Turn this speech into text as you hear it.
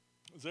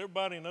Does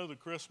everybody know the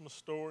Christmas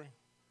story?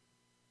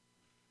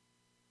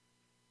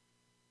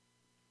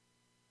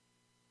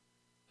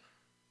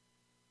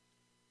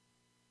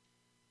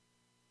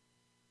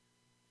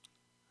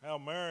 How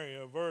Mary,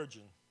 a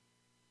virgin,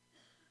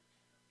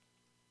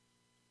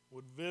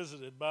 was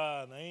visited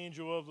by an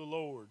angel of the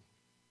Lord,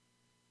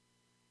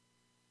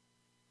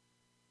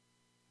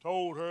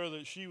 told her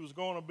that she was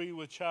going to be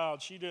with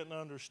child. She didn't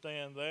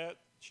understand that.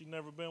 She'd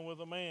never been with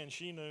a man,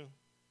 she knew.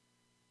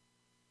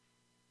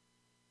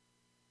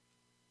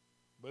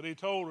 But he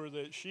told her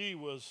that she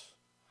was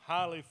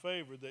highly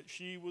favored, that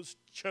she was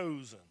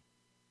chosen.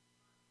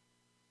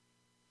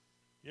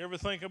 You ever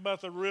think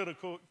about the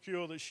ridicule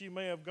that she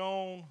may have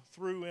gone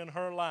through in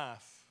her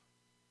life?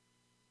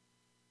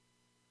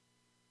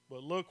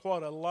 But look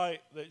what a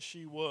light that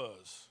she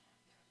was.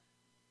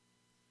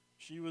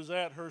 She was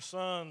at her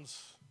son's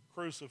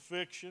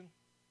crucifixion.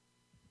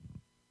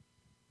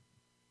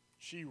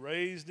 She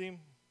raised him.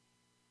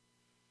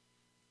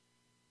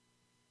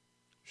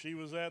 She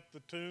was at the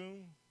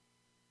tomb.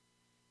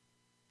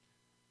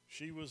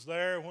 She was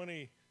there when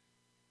he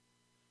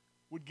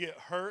would get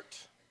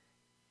hurt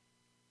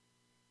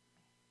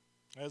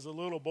as a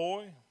little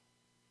boy.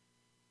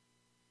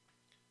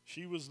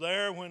 She was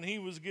there when he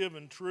was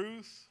given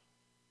truth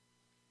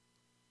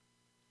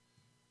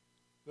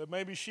that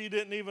maybe she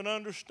didn't even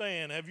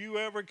understand. Have you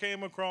ever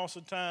came across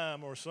a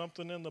time or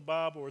something in the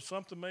Bible or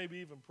something maybe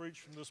even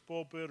preached from this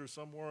pulpit or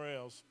somewhere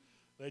else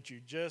that you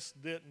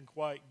just didn't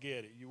quite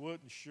get it? You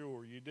wasn't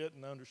sure. You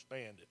didn't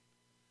understand it.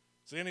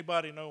 Does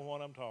anybody know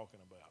what I'm talking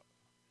about?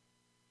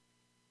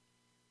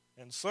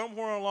 And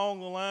somewhere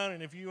along the line,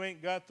 and if you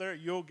ain't got there,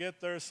 you'll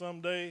get there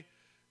someday,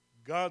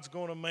 God's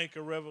going to make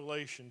a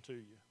revelation to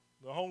you.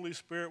 The Holy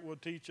Spirit will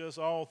teach us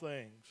all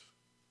things.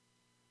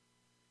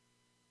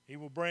 He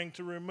will bring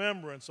to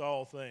remembrance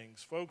all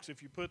things. Folks,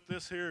 if you put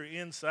this here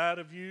inside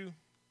of you,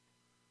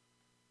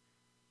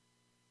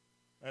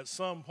 at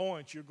some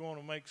point you're going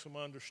to make some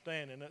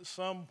understanding. At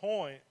some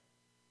point,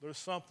 there's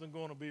something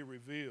going to be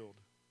revealed.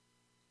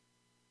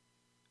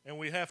 And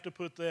we have to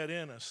put that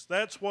in us.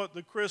 That's what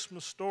the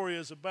Christmas story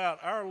is about.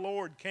 Our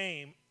Lord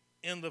came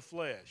in the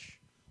flesh.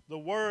 The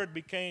Word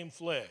became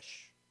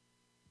flesh.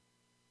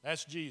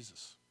 That's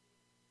Jesus.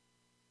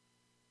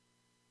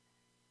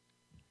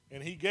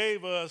 And He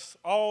gave us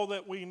all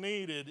that we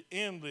needed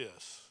in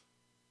this.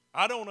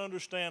 I don't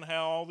understand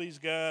how all these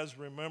guys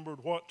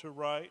remembered what to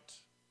write,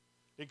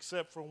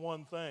 except for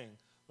one thing.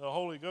 The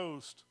Holy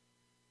Ghost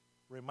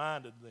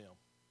reminded them.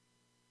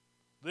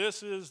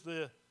 This is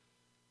the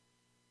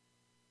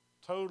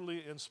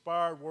totally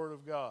inspired Word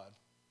of God.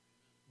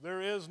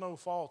 There is no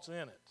faults in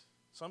it.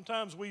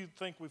 Sometimes we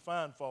think we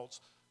find faults.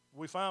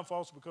 We find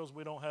faults because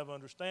we don't have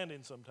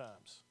understanding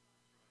sometimes.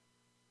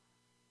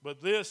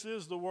 But this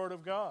is the Word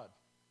of God.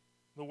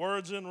 The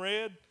words in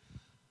red,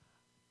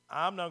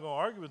 I'm not going to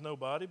argue with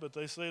nobody, but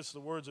they say it's the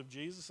words of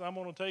Jesus. I'm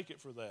going to take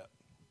it for that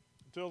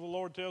until the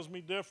Lord tells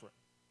me different.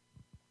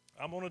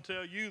 I'm going to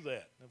tell you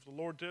that. If the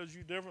Lord tells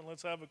you different,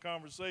 let's have a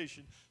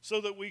conversation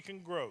so that we can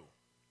grow.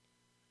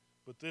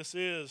 But this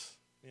is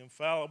the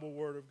infallible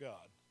Word of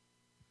God.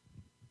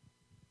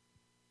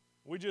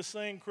 We just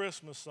sing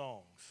Christmas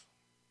songs.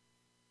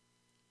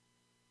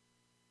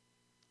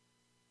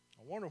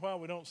 I wonder why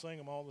we don't sing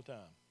them all the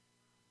time.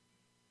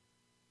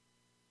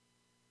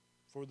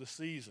 For the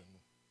season,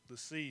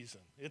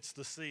 it's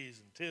the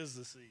season, 'tis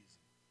the season.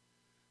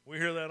 We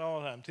hear that all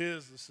the time,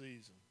 'tis the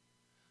season.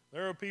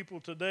 There are people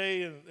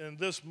today in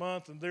this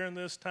month and during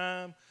this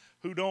time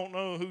who don't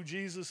know who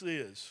Jesus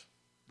is.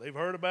 They've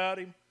heard about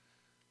Him.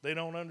 They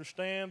don't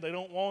understand. They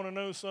don't want to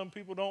know. Some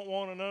people don't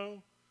want to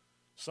know.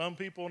 Some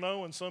people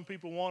know and some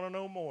people want to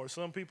know more.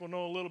 Some people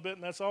know a little bit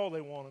and that's all they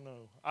want to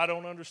know. I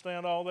don't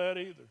understand all that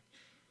either.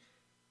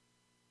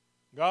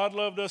 God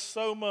loved us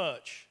so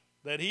much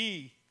that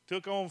He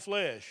took on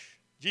flesh,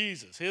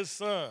 Jesus, His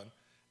Son,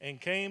 and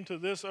came to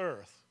this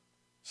earth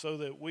so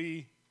that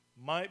we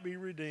might be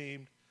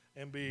redeemed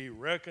and be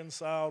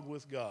reconciled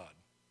with God.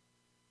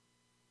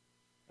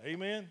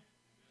 Amen?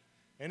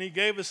 And He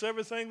gave us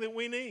everything that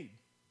we need.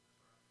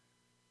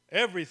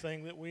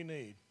 Everything that we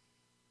need.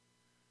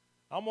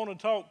 I'm going to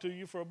talk to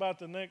you for about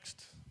the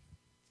next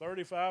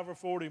 35 or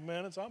 40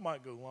 minutes. I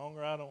might go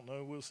longer. I don't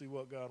know. We'll see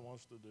what God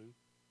wants to do.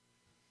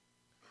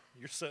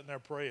 You're sitting there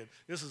praying.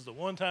 This is the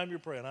one time you're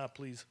praying.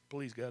 Please,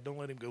 God, don't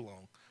let him go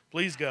long.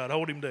 Please, God,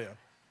 hold him down.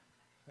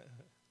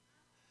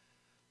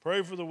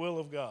 Pray for the will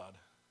of God.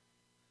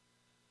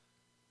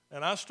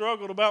 And I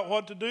struggled about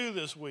what to do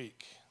this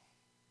week.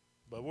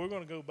 But we're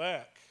going to go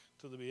back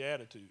to the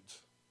Beatitudes.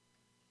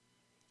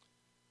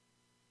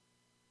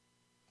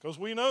 Because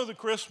we know the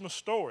Christmas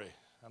story,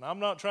 and I'm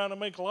not trying to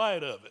make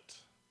light of it,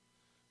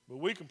 but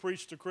we can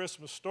preach the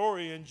Christmas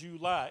story in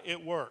July.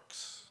 It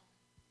works.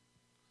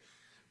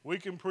 We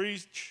can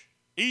preach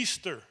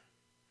Easter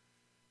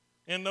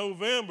in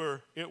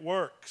November. It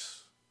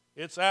works.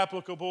 It's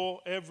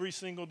applicable every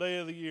single day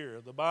of the year.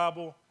 The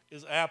Bible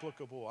is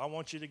applicable. I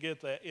want you to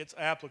get that. It's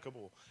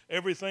applicable.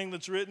 Everything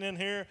that's written in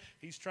here,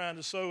 He's trying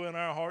to sow in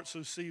our hearts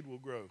so seed will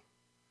grow.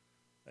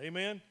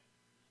 Amen?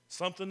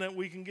 something that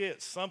we can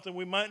get, something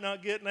we might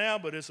not get now,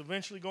 but it's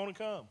eventually going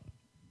to come.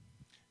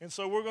 And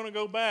so we're going to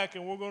go back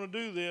and we're going to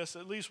do this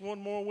at least one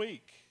more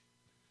week.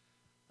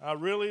 I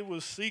really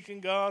was seeking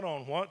God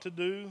on what to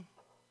do.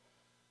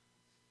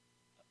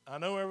 I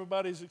know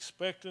everybody's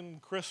expecting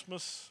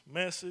Christmas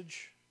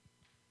message,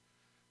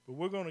 but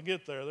we're going to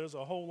get there. There's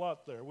a whole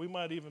lot there. We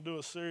might even do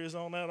a series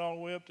on that all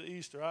the way up to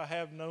Easter. I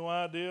have no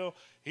idea.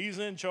 He's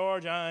in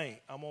charge. I ain't.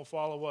 I'm going to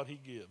follow what he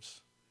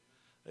gives.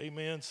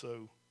 Amen.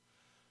 So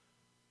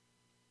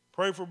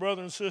pray for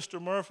Brother and Sister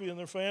Murphy and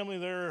their family.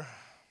 I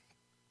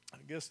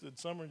guess, did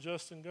Summer and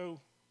Justin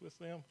go with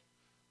them?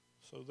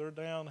 So they're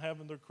down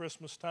having their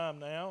Christmas time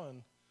now,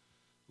 and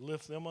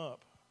lift them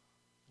up.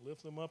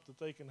 Lift them up that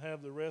they can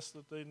have the rest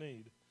that they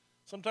need.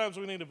 Sometimes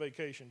we need a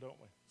vacation, don't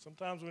we?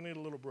 Sometimes we need a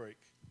little break.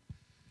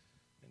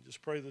 And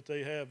just pray that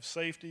they have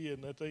safety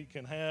and that they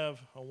can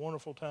have a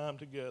wonderful time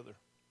together.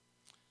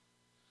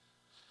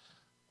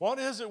 What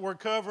is it we're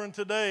covering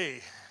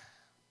today?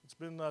 It's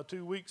been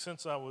 2 weeks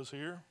since I was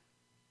here.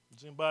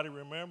 Does anybody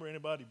remember?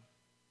 Anybody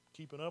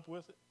keeping up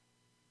with it?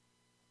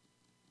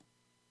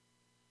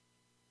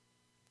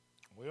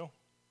 Well,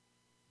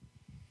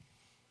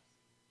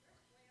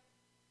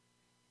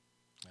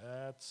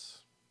 that's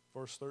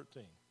verse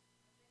 13.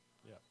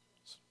 Yeah,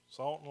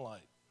 salt and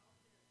light.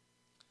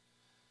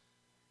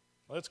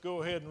 Let's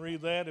go ahead and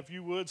read that. If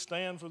you would,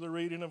 stand for the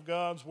reading of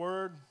God's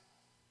word.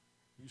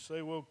 You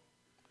say, well,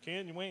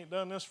 Ken, you ain't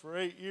done this for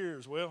 8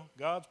 years. Well,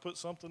 God's put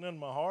something in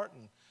my heart,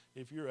 and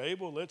if you're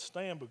able, let's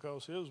stand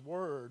because his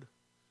word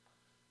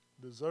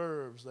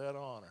deserves that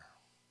honor,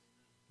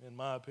 in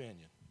my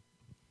opinion.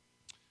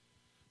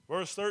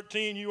 Verse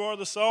 13, you are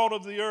the salt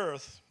of the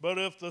earth, but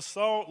if the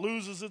salt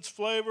loses its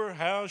flavor,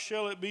 how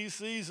shall it be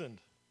seasoned?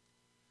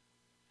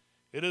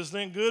 It is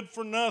then good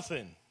for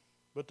nothing,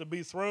 but to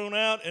be thrown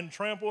out and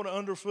trampled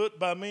underfoot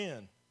by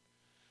men.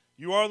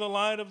 You are the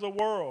light of the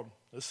world.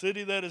 A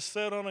city that is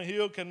set on a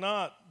hill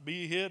cannot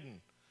be hidden.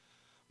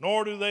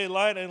 Nor do they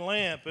light a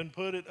lamp and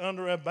put it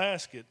under a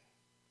basket,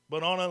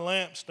 but on a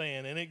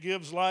lampstand, and it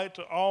gives light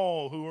to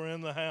all who are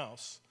in the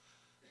house.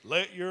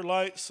 Let your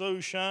light so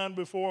shine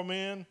before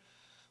men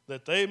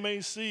that they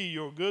may see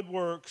your good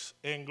works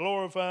and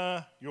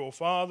glorify your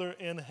Father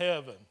in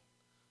heaven.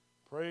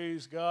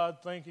 Praise God.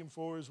 Thank him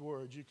for his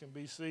word. You can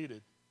be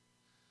seated.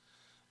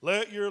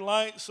 Let your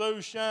light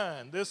so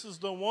shine. This is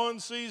the one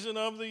season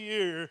of the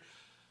year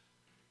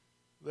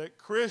that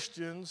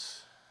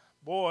Christians,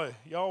 boy,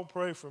 y'all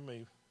pray for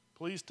me.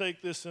 Please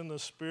take this in the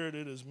spirit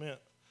it is meant.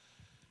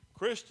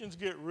 Christians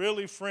get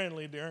really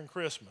friendly during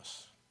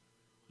Christmas.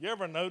 You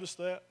ever notice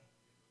that?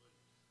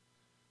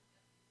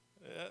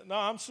 No,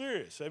 I'm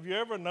serious. Have you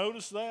ever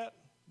noticed that?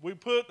 We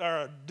put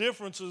our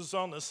differences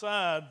on the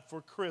side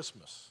for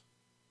Christmas.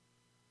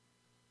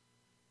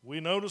 We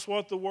notice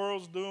what the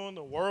world's doing.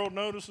 The world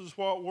notices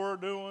what we're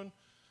doing.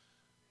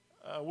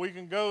 We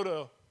can go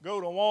to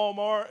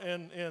Walmart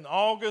in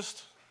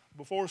August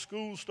before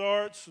school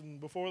starts and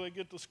before they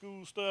get the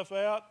school stuff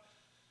out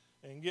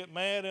and get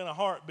mad in a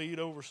heartbeat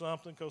over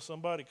something because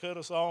somebody cut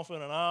us off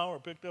in an aisle or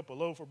picked up a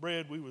loaf of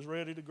bread we was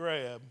ready to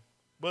grab.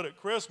 But at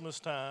Christmas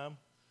time,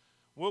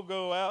 we'll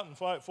go out and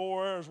fight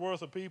 4 hours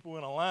worth of people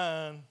in a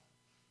line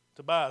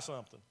to buy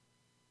something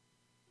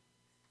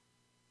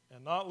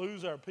and not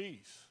lose our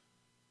peace.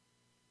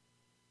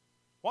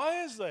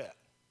 Why is that?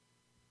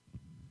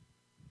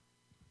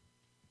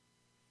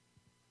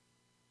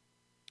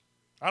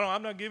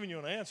 I'm not giving you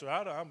an answer.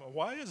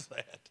 Why is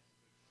that?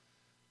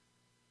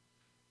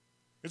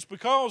 It's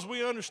because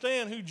we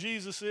understand who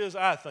Jesus is,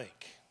 I think.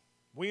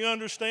 We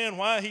understand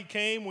why he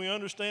came. We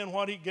understand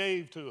what he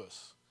gave to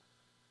us.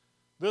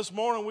 This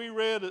morning we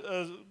read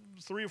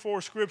 3 or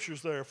 4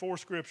 scriptures there, 3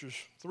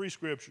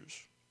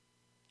 scriptures.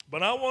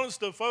 But I want us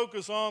to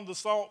focus on the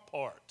salt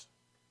part.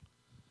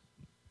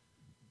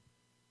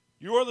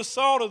 You are the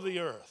salt of the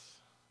earth.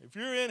 If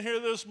you're in here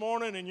this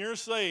morning and you're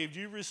saved,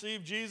 you've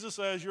received Jesus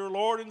as your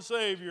Lord and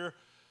Savior,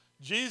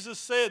 Jesus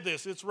said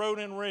this, it's wrote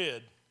in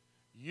red.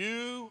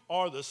 You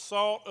are the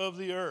salt of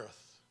the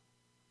earth.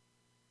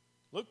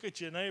 Look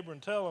at your neighbor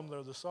and tell them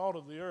they're the salt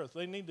of the earth.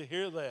 They need to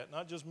hear that,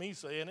 not just me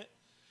saying it.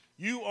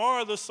 You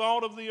are the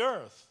salt of the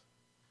earth.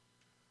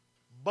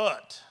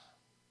 But,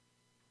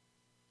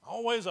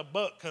 always a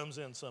but comes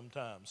in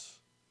sometimes.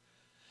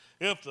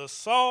 If the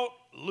salt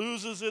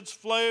loses its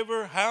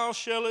flavor, how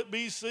shall it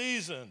be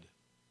seasoned?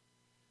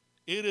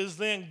 It is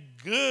then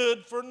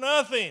good for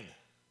nothing,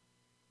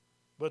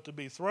 but to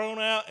be thrown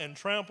out and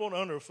trampled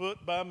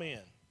underfoot by men.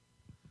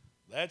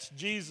 That's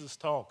Jesus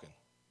talking.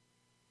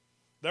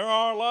 There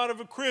are a lot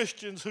of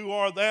Christians who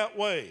are that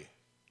way.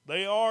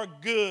 They are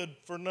good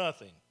for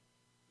nothing.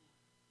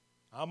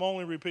 I'm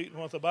only repeating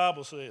what the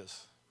Bible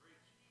says.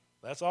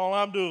 That's all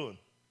I'm doing.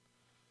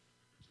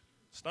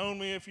 Stone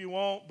me if you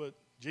want, but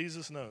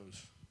Jesus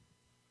knows.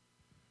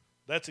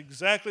 That's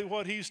exactly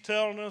what he's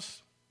telling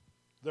us.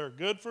 They're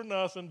good for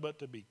nothing but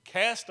to be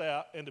cast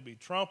out and to be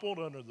trampled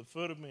under the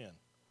foot of men.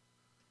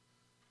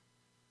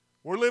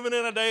 We're living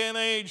in a day and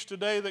age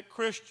today that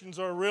Christians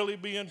are really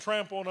being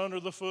trampled under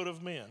the foot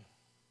of men.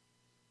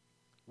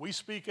 We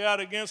speak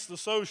out against the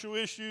social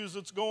issues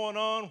that's going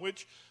on,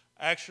 which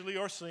actually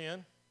are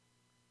sin.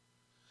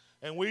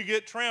 And we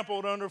get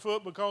trampled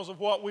underfoot because of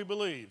what we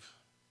believe.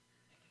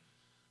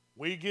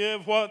 We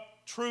give what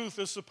truth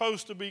is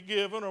supposed to be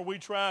given, or we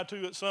try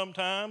to at some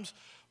times,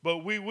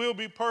 but we will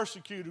be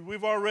persecuted.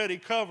 We've already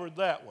covered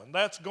that one.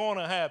 That's going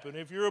to happen.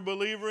 If you're a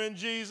believer in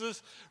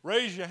Jesus,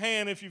 raise your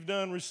hand if you've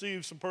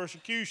received some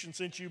persecution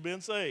since you've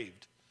been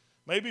saved.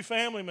 Maybe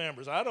family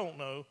members, I don't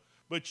know,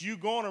 but you're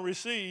going to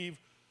receive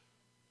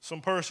some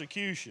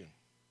persecution.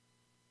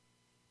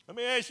 Let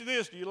me ask you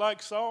this, do you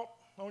like salt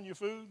on your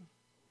food?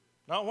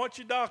 Not what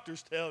your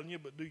doctor's telling you,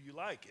 but do you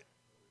like it?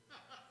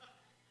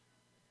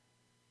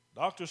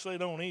 Doctors say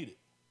don't eat it.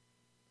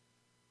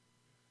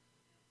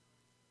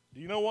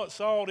 Do you know what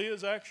salt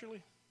is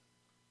actually?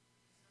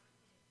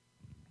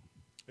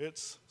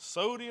 It's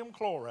sodium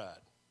chloride.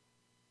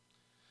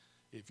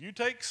 If you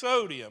take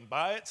sodium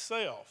by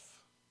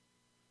itself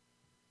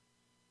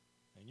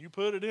and you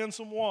put it in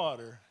some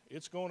water,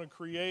 it's going to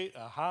create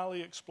a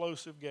highly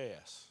explosive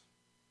gas.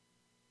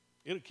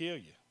 It'll kill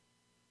you.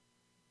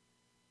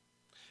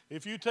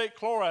 If you take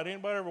chloride,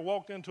 anybody ever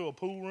walked into a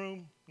pool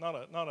room? Not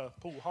a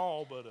pool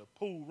hall, but a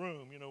pool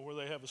room, where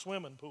they have a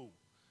swimming pool.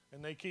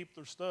 And they keep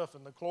their stuff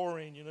and the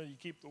chlorine, you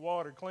keep the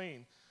water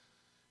clean.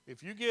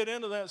 If you get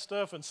into that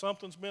stuff and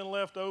something's been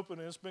left open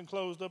and it's been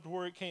closed up to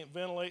where it can't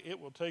ventilate, it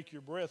will take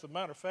your breath. As a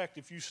matter of fact,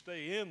 if you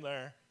stay in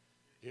there,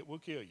 it will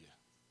kill you.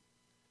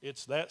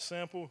 It's that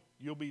simple.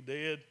 You'll be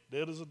dead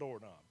as a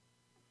doorknob.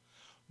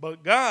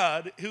 But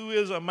God, who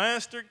is a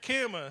master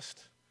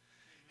chemist,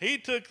 he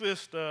took this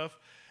stuff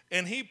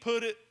and he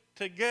put it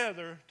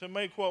together to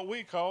make what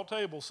we call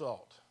table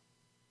salt.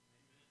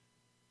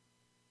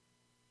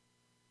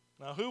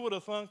 Now, who would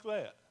have thunk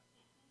that?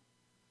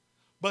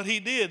 But he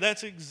did.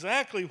 That's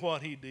exactly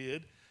what he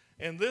did.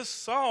 And this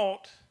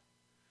salt,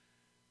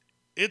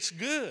 it's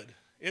good.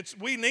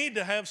 We need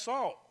to have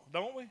salt,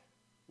 don't we?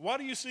 Why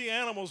do you see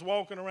animals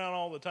walking around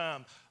all the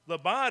time? The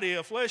body,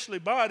 a fleshly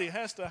body,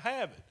 has to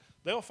have it.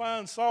 They'll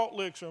find salt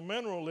licks or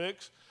mineral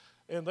licks,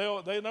 and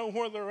they know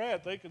where they're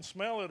at. They can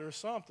smell it or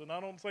something.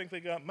 I don't think they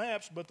got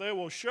maps, but they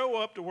will show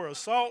up to where a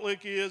salt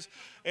lick is,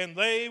 and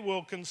they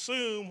will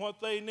consume what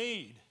they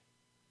need.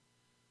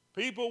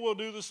 People will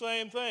do the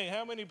same thing.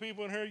 How many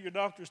people in here, your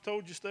doctors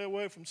told you stay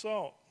away from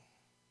salt?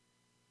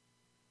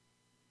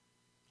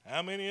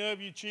 How many of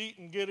you cheat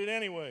and get it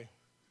anyway?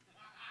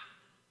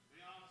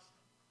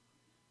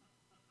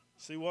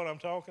 See what I'm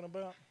talking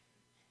about?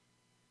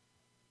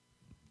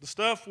 The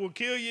stuff will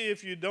kill you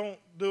if you don't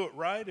do it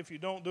right, if you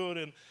don't do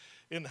it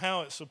in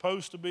how it's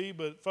supposed to be.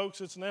 But, folks,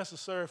 it's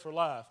necessary for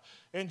life.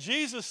 And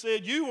Jesus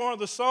said, you are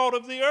the salt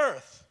of the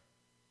earth.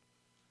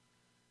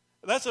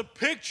 That's a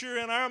picture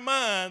in our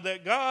mind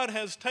that God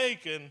has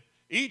taken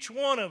each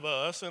one of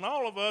us, and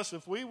all of us,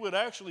 if we would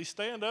actually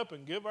stand up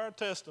and give our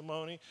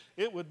testimony,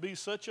 it would be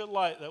such a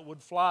light that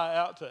would fly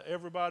out to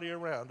everybody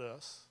around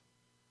us.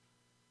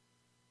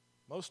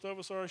 Most of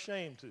us are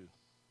ashamed to.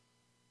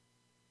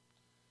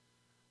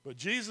 But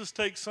Jesus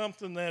takes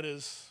something that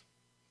is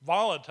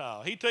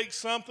volatile. He takes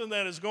something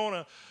that is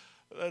going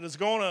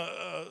to,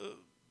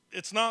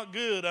 it's not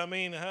good. I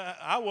mean,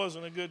 I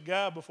wasn't a good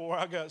guy before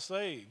I got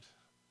saved.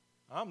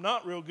 I'm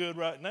not real good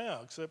right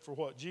now, except for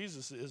what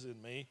Jesus is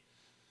in me.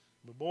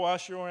 But boy, I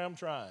sure am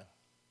trying.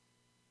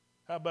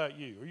 How about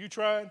you? Are you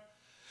trying?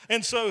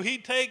 And so he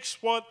takes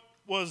what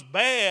was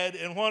bad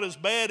and what is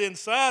bad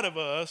inside of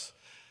us,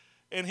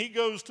 and he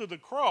goes to the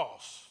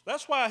cross.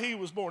 That's why he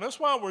was born. That's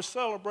why we're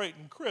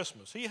celebrating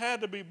Christmas. He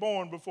had to be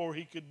born before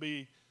he could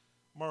be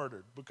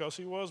murdered, because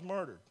he was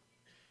murdered.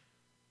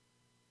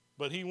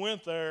 But he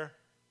went there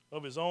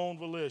of his own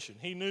volition.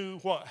 He knew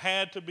what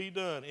had to be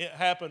done. It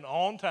happened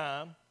on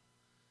time.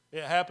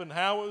 It happened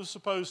how it was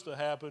supposed to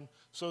happen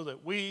so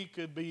that we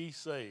could be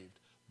saved.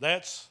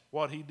 That's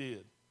what he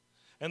did.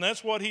 And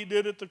that's what he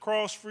did at the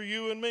cross for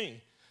you and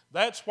me.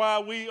 That's why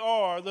we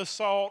are the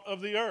salt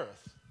of the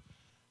earth.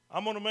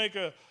 I'm going to make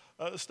a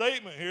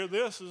statement here.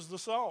 This is the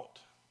salt.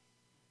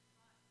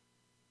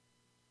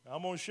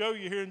 I'm going to show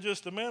you here in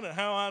just a minute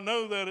how I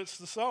know that it's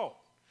the salt.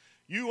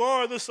 You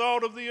are the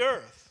salt of the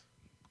earth.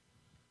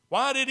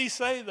 Why did he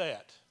say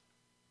that?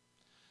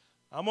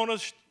 I'm going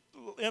to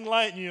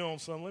enlighten you on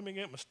something. Let me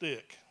get my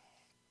stick.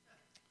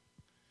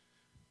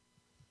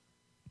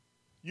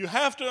 You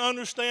have to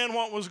understand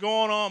what was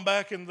going on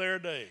back in their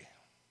day.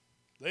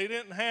 They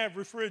didn't have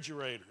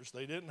refrigerators.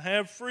 They didn't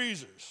have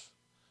freezers.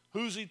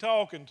 Who's he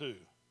talking to?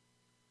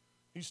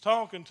 He's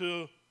talking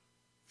to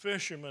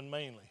fishermen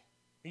mainly.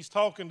 He's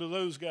talking to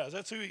those guys.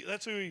 That's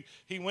who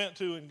he went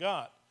to and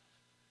got.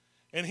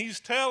 And he's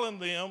telling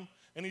them,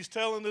 and he's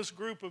telling this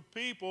group of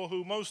people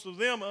who most of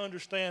them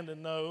understand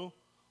and know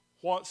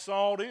what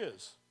salt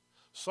is.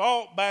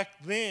 Salt back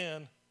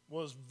then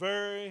was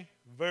very,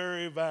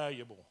 very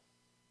valuable.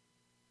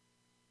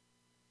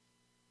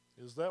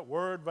 Is that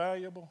word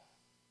valuable?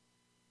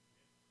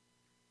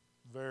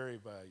 Very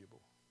valuable.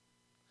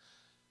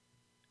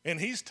 And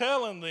he's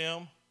telling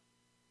them,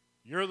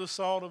 you're the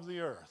salt of the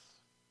earth.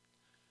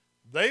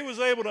 They was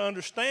able to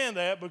understand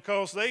that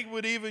because they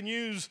would even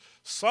use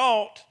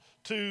salt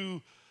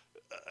to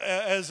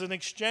as an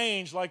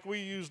exchange, like we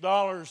use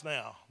dollars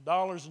now,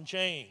 dollars and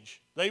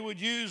change. They would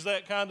use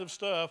that kind of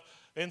stuff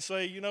and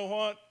say, you know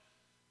what?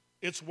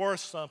 It's worth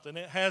something.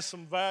 It has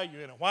some value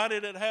in it. Why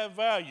did it have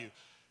value?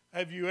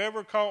 Have you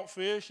ever caught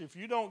fish? If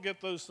you don't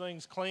get those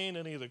things clean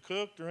and either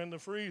cooked or in the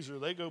freezer,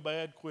 they go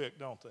bad quick,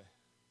 don't they?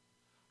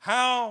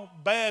 How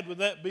bad would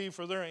that be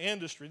for their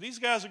industry? These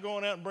guys are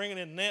going out and bringing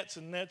in nets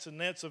and nets and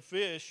nets of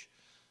fish.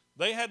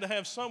 They had to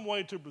have some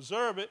way to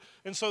preserve it,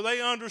 and so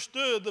they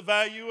understood the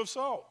value of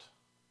salt.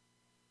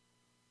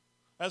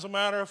 As a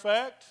matter of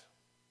fact,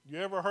 you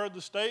ever heard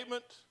the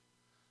statement,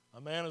 a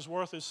man is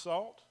worth his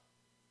salt?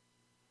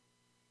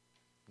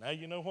 Now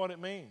you know what it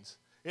means.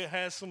 It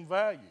has some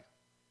value.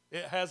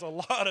 It has a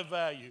lot of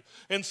value.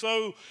 And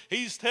so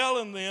he's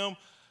telling them,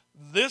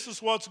 this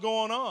is what's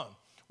going on.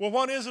 Well,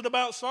 what is it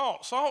about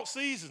salt? Salt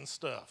seasons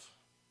stuff,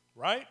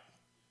 right?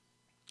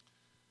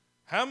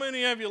 How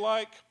many of you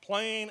like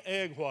plain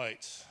egg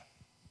whites?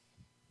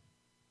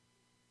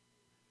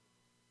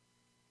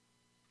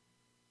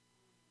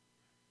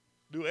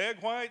 Do egg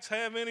whites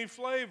have any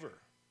flavor?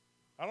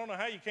 I don't know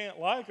how you can't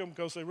like them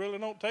because they really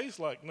don't taste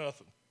like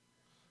nothing.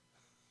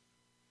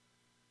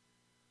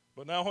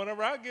 But now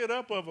whenever I get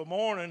up of a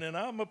morning and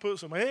I'm going to put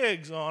some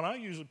eggs on, I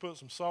usually put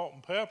some salt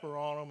and pepper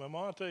on them, and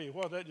I'll tell you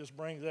what, that just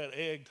brings that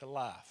egg to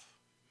life.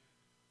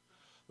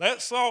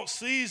 That salt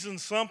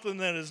seasons something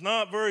that is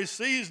not very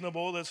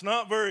seasonable, that's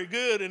not very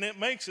good, and it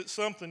makes it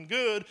something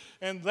good.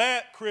 And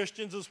that,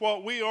 Christians, is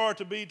what we are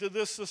to be to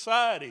this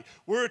society.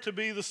 We're to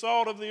be the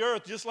salt of the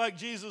earth, just like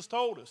Jesus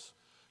told us.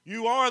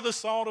 You are the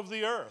salt of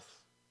the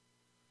earth.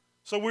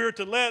 So we're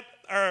to let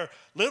our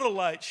little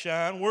light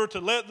shine. We're to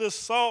let this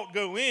salt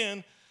go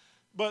in.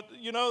 But,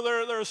 you know,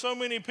 there are so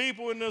many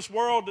people in this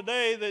world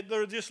today that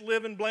they're just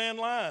living bland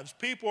lives.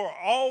 People are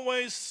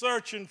always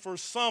searching for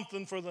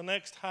something for the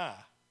next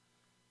high.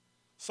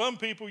 Some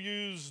people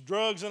use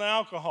drugs and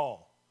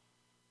alcohol.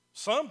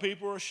 Some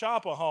people are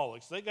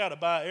shopaholics. They got to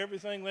buy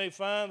everything they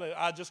find.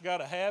 I just got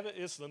to have it.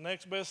 It's the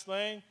next best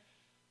thing.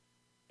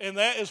 And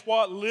that is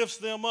what lifts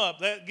them up.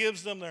 That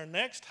gives them their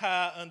next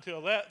high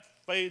until that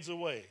fades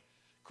away.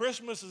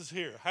 Christmas is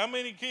here. How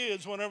many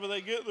kids, whenever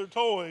they get their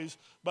toys,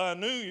 by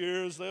New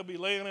Year's, they'll be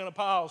laying in a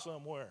pile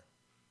somewhere?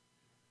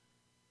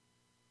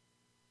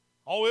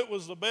 Oh, it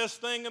was the best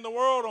thing in the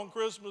world on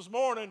Christmas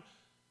morning,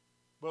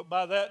 but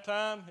by that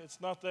time, it's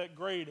not that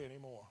great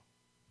anymore.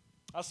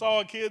 I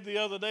saw a kid the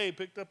other day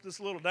picked up this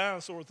little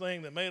dinosaur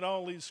thing that made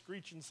all these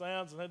screeching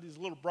sounds and had these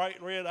little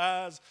bright red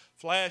eyes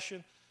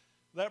flashing.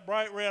 That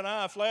bright red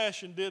eye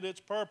flashing did its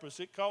purpose.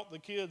 It caught the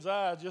kid's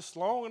eye just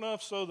long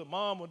enough so that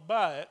mom would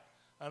buy it.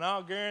 And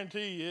I'll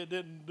guarantee you it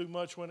didn't do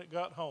much when it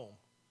got home.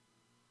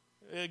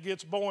 It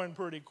gets boring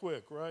pretty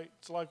quick, right?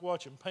 It's like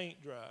watching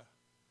paint dry.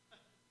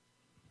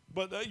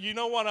 But you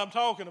know what I'm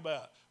talking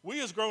about.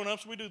 We as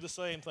grown-ups, we do the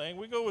same thing.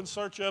 We go in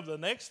search of the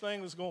next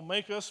thing that's going to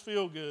make us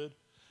feel good.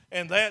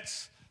 And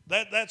that's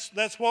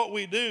what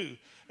we do.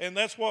 And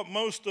that's what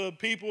most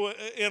people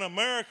in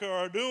America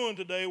are doing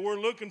today. We're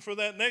looking for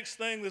that next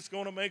thing that's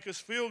going to make us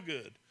feel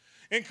good.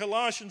 In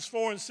Colossians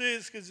 4 and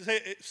 6,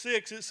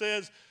 it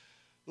says,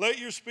 let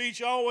your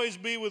speech always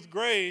be with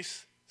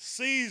grace,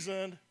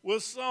 seasoned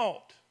with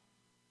salt.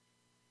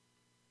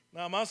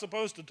 Now, am I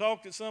supposed to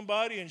talk to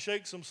somebody and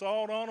shake some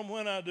salt on them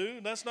when I do?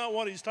 That's not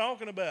what he's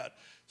talking about.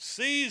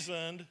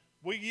 Seasoned,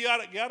 we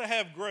got to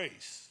have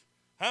grace.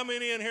 How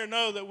many in here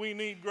know that we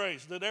need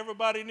grace? Did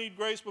everybody need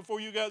grace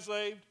before you got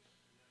saved?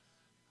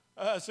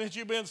 Since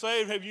you've been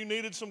saved, have you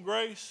needed some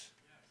grace?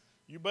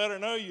 You better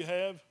know you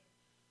have.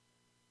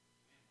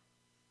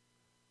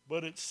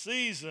 But it's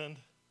seasoned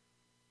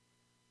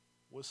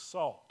with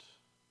salt.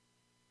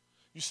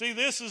 You see,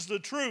 this is the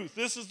truth.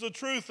 This is the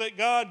truth that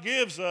God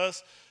gives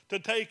us to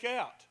take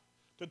out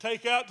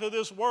to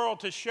this world,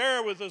 to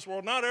share with this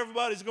world. Not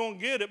everybody's going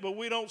to get it, but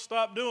we don't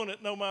stop doing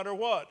it no matter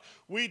what.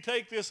 We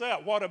take this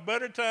out. What a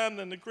better time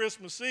than the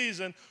Christmas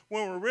season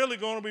when we're really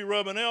going to be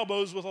rubbing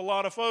elbows with a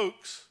lot of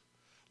folks.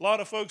 A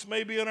lot of folks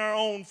maybe in our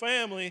own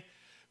family.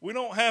 We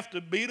don't have to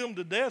beat them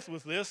to death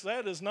with this.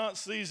 That is not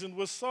seasoned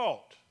with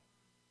salt.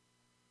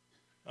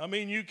 I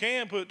mean, you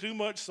can put too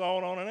much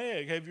salt on an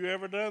egg. Have you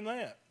ever done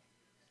that?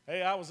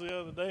 Hey, I was the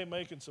other day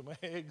making some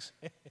eggs.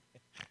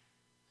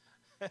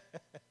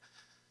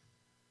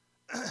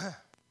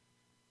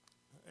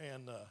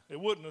 And it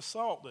wasn't the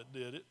salt that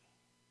did it.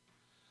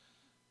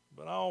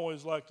 But I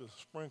always like to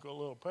sprinkle a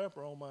little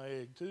pepper on my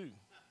egg too.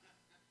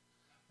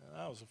 And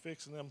I was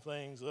fixing them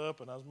things up,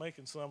 and I was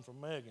making some for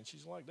Megan.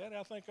 She's like, Daddy,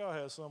 I think I'll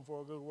have some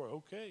before I go to work.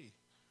 Okay.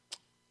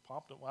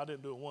 Popped them. I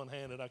didn't do it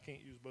one-handed. I can't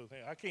use both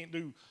hands. I can't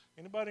do,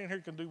 anybody in here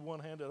can do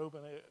one-handed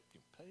open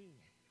egg?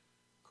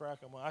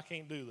 Crack them. I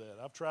can't do that.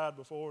 I've tried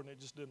before, and it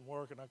just didn't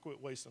work, and I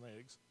quit wasting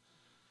eggs.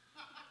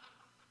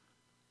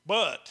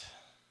 But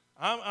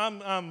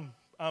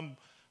I'm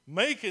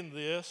making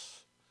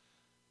this,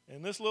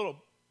 and this little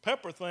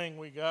pepper thing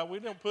we got, we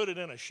don't put it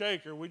in a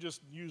shaker. We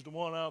just use the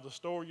one out of the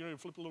store. You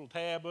flip a little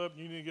tab up,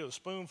 and you need to get a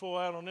spoonful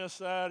out on this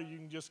side, or you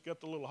can just get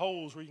the little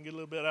holes where you can get a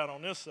little bit out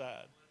on this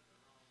side.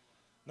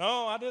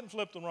 No, I didn't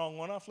flip the wrong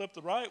one. I flipped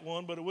the right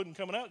one, but it wasn't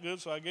coming out good,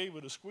 so I gave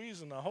it a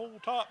squeeze, and the whole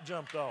top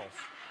jumped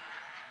off.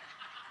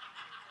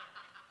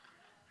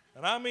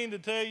 And I mean to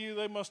tell you,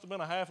 there must have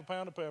been a half a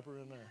pound of pepper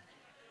in there.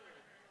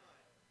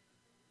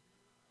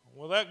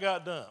 Well, that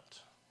got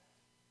dumped.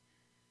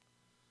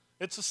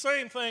 It's the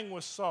same thing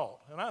with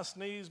salt, and I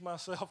sneezed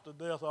myself to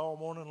death all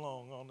morning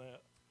long on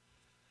that.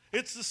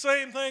 It's the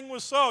same thing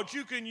with salt.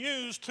 You can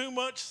use too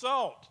much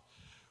salt.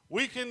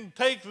 We can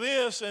take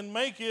this and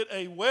make it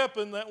a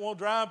weapon that will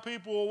drive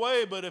people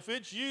away, but if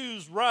it's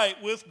used right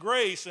with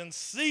grace and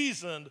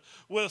seasoned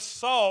with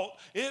salt,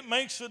 it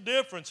makes a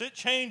difference. It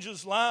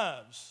changes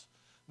lives.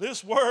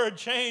 This word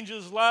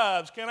changes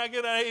lives. Can I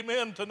get an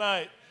amen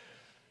tonight?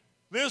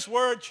 This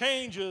word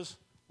changes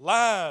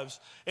lives,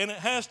 and it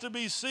has to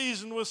be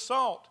seasoned with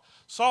salt.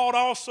 Salt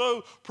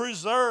also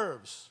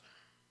preserves.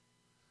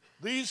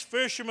 These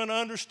fishermen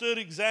understood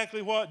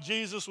exactly what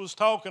Jesus was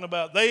talking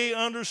about. They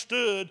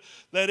understood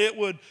that it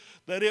would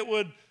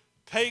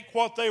take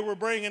what they were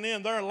bringing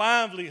in, their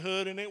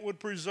livelihood, and it would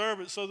preserve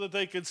it so that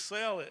they could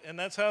sell it. And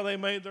that's how they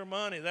made their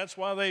money. That's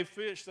why they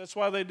fished. That's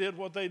why they did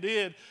what they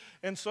did.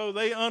 And so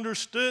they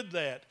understood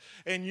that.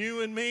 And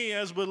you and me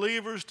as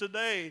believers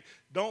today,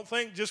 don't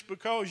think just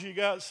because you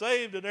got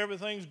saved that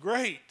everything's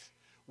great.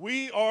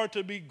 We are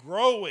to be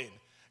growing.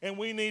 And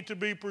we need to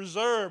be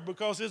preserved,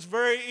 because it's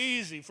very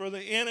easy for the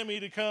enemy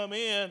to come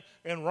in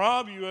and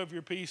rob you of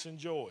your peace and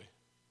joy.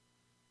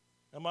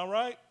 Am I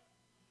right?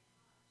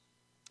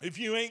 If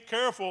you ain't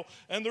careful,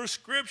 and there's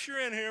scripture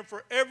in here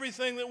for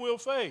everything that we'll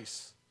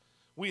face.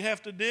 We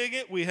have to dig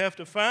it, we have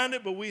to find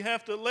it, but we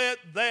have to let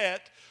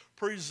that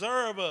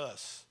preserve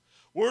us.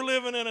 We're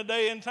living in a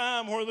day and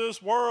time where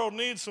this world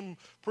needs some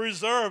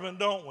preserving,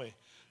 don't we?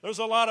 There's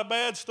a lot of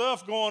bad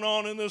stuff going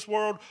on in this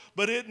world,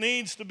 but it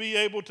needs to be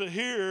able to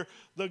hear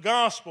the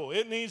gospel.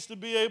 It needs to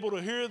be able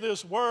to hear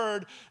this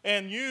word.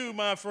 And you,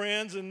 my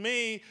friends, and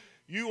me,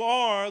 you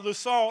are the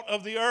salt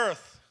of the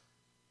earth.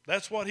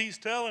 That's what he's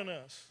telling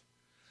us.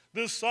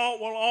 This salt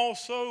will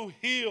also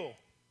heal.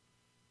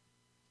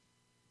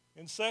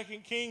 In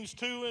 2 Kings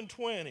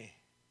 2:20,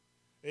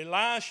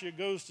 Elisha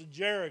goes to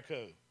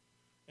Jericho,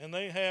 and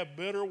they have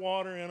bitter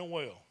water in a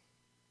well.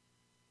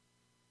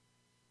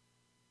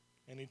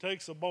 And he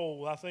takes a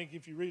bowl. I think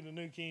if you read the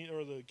New King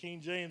or the King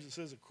James, it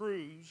says a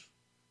cruse.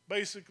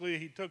 Basically,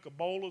 he took a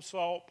bowl of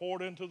salt,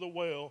 poured into the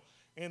well,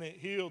 and it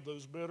healed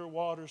those bitter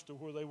waters to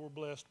where they were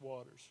blessed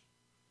waters.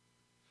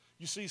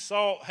 You see,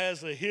 salt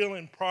has the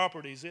healing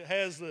properties. It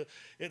has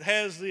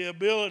the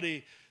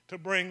ability to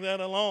bring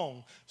that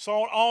along.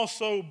 Salt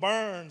also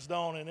burns,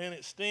 don't it? And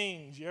it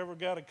stings. You ever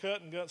got a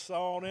cut and got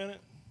salt in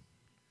it?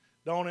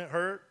 Don't it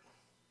hurt?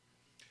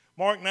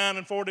 Mark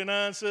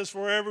 9:49 says,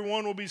 "For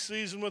everyone will be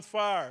seasoned with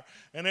fire,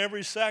 and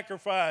every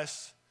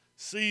sacrifice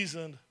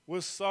seasoned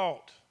with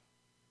salt."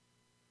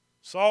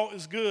 Salt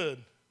is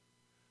good,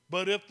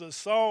 but if the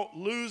salt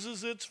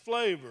loses its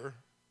flavor,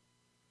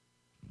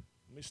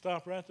 let me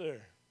stop right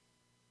there.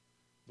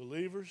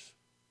 Believers,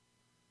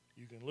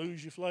 you can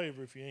lose your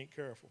flavor if you ain't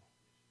careful.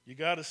 You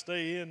got to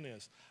stay in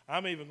this.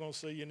 I'm even going to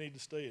say you need to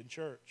stay in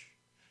church.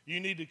 You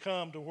need to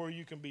come to where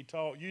you can be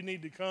taught. You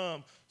need to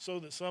come so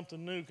that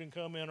something new can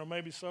come in, or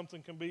maybe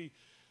something can be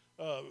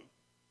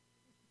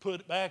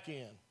put back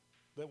in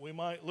that we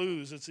might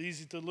lose. It's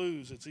easy to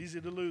lose. It's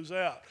easy to lose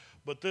out.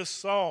 But this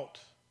salt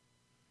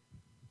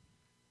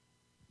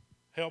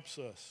helps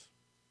us.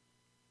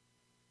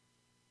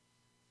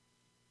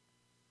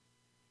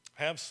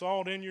 Have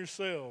salt in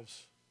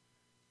yourselves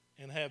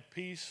and have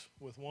peace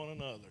with one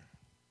another.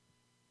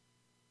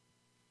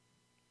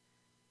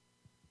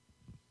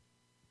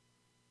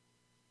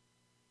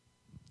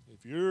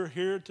 If you're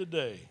here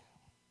today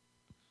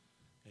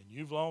and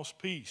you've lost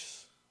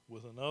peace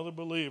with another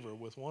believer,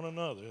 with one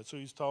another, that's who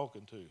he's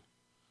talking to.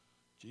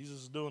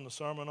 Jesus is doing the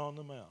Sermon on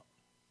the Mount.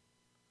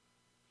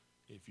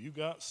 If you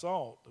got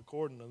salt,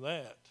 according to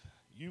that,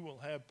 you will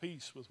have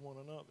peace with one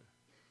another.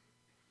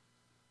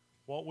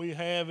 What we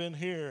have in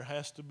here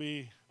has to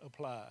be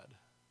applied.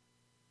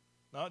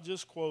 Not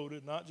just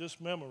quoted, not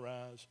just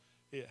memorized.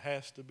 It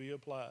has to be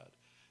applied.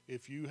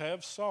 If you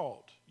have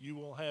salt, you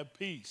will have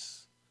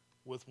peace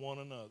with one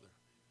another.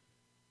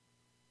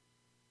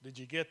 Did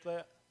you get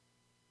that?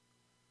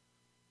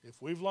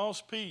 If we've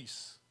lost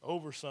peace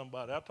over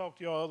somebody, I talked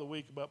to y'all the other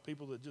week about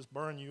people that just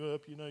burn you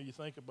up. You know, you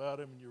think about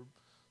them and your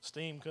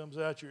steam comes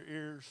out your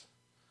ears.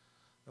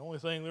 The only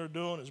thing they're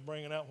doing is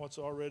bringing out what's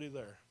already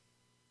there.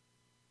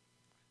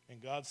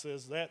 And God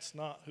says, that's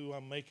not who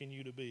I'm making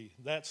you to be.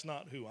 That's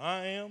not who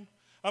I am.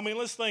 I mean,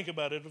 let's think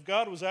about it. If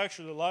God was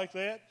actually like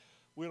that,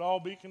 we'd all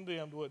be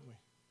condemned, wouldn't we?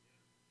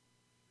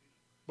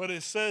 But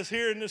it says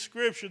here in the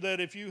scripture that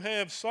if you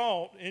have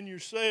salt in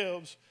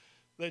yourselves,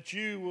 that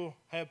you will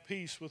have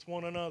peace with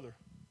one another.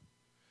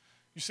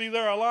 You see,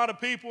 there are a lot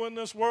of people in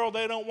this world,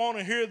 they don't want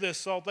to hear this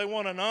salt. They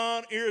want a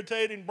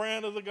non-irritating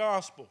brand of the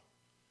gospel.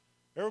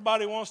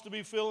 Everybody wants to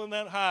be feeling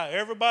that high.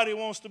 Everybody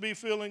wants to be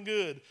feeling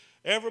good.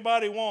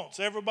 Everybody wants,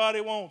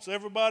 everybody wants,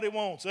 everybody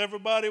wants,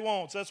 everybody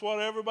wants. That's what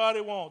everybody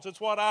wants. It's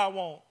what I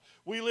want.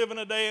 We live in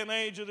a day and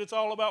age that it's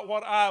all about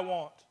what I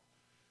want.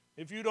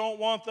 If you don't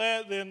want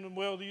that, then,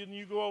 well,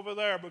 you go over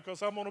there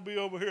because I'm going to be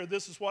over here.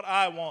 This is what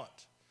I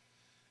want.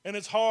 And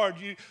it's hard.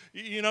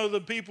 You know, the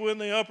people in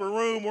the upper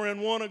room were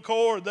in one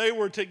accord. They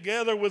were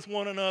together with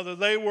one another.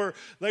 They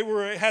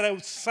had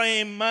a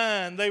same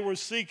mind. They were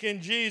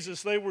seeking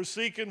Jesus. They were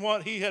seeking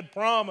what he had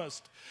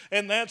promised.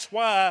 And that's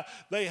why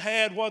they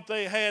had what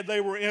they had.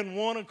 They were in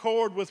one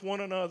accord with one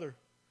another.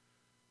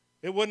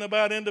 It wasn't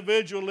about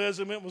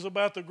individualism. It was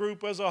about the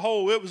group as a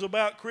whole. It was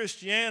about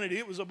Christianity.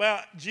 It was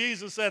about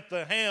Jesus at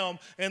the helm,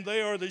 and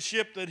they are the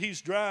ship that he's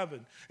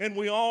driving. And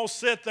we all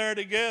sit there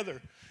together.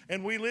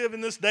 And we live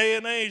in this day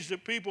and age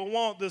that people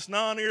want this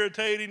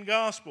non-irritating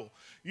gospel.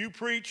 You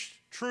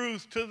preach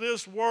truth to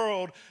this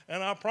world,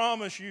 and I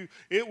promise you,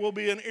 it will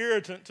be an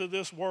irritant to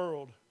this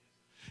world.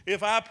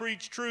 If I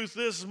preach truth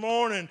this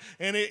morning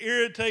and it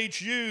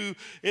irritates you,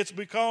 it's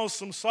because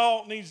some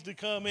salt needs to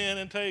come in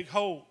and take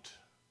hold.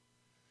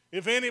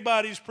 If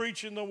anybody's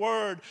preaching the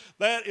word,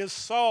 that is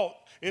salt.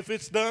 If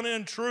it's done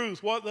in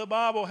truth, what the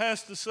Bible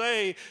has to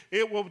say,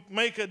 it will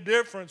make a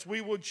difference.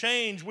 We will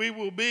change. We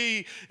will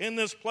be in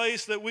this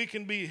place that we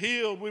can be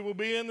healed. We will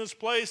be in this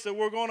place that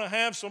we're going to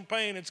have some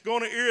pain. It's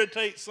going to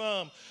irritate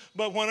some.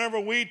 But whenever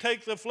we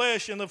take the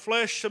flesh and the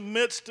flesh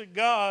submits to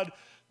God,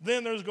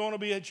 then there's going to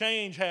be a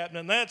change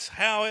happening. That's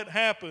how it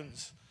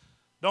happens.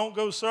 Don't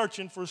go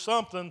searching for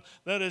something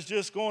that is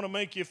just going to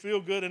make you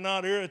feel good and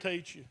not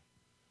irritate you.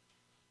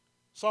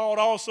 Salt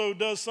also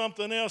does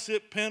something else.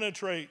 It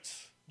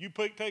penetrates. You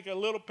take a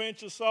little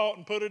pinch of salt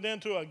and put it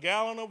into a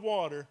gallon of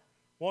water,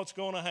 what's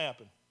going to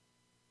happen?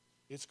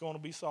 It's going to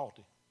be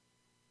salty.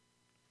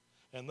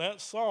 And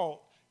that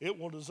salt, it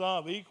will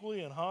dissolve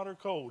equally in hot or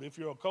cold. If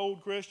you're a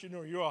cold Christian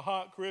or you're a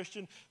hot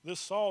Christian, this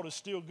salt is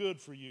still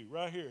good for you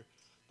right here.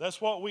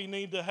 That's what we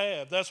need to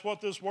have. That's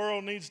what this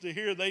world needs to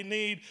hear. They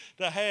need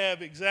to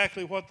have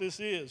exactly what this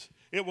is.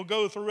 It will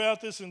go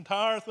throughout this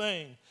entire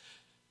thing.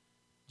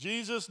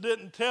 Jesus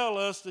didn't tell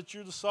us that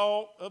you're the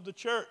salt of the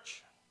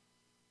church.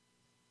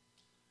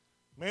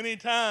 Many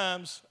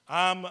times,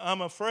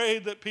 I'm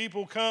afraid that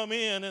people come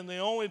in, and the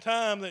only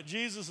time that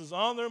Jesus is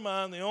on their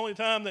mind, the only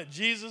time that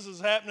Jesus is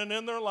happening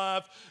in their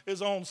life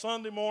is on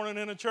Sunday morning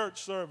in a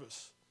church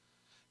service.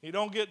 He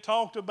don't get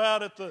talked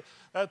about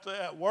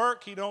at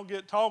work. He don't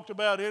get talked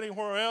about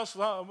anywhere else.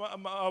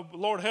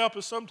 Lord help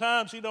us,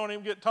 sometimes he don't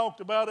even get talked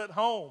about at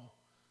home.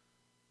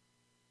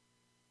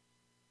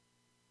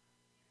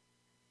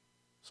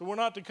 So we're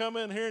not to come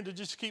in here and to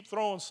just keep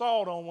throwing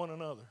salt on one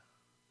another.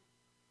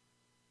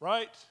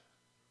 Right?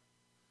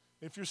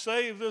 If you're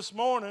saved this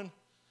morning,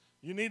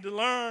 you need to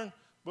learn,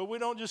 but we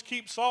don't just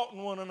keep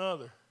salting one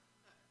another.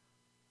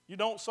 You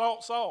don't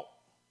salt salt.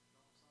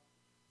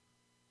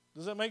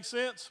 Does that make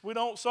sense? We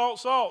don't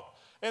salt.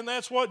 And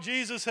that's what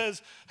Jesus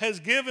has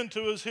given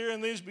to us here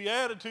in these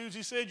Beatitudes.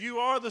 He said, you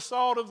are the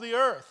salt of the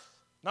earth,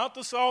 not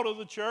the salt of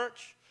the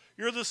church.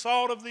 You're the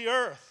salt of the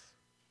earth.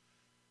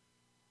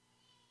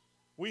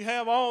 We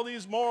have all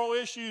these moral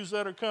issues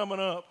that are coming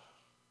up.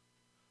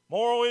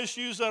 Moral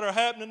issues that are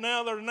happening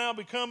now that are now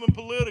becoming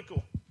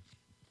political.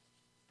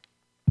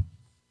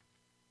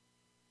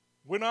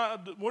 We're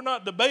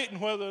not debating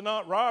whether or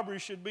not robbery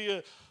should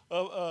be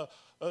a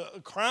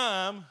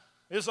crime.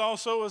 It's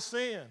also a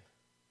sin.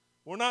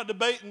 We're not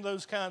debating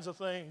those kinds of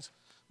things.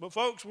 But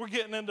folks, we're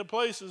getting into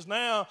places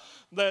now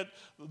that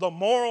the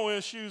moral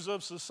issues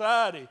of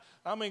society,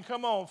 I mean,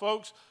 come on,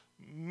 folks.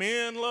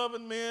 Men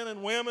loving men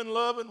and women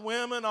loving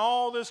women,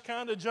 all this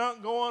kind of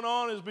junk going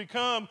on has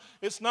become,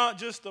 it's not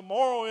just a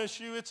moral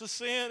issue, it's a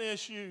sin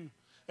issue.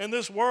 And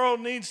this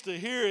world needs to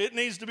hear it. It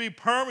needs to be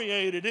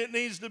permeated. It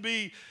needs to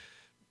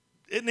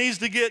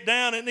get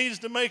down. It needs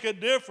to make a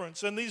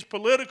difference. And these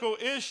political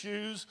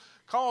issues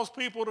cause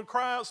people to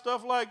cry out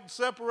stuff like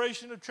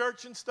separation of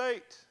church and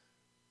state.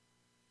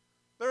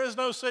 There is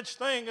no such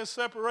thing as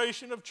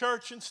separation of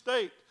church and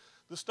state.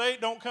 The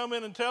state don't come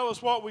in and tell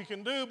us what we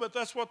can do, but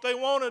that's what they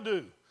want to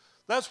do.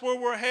 That's where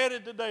we're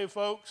headed today,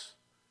 folks.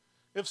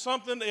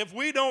 If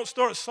we don't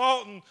start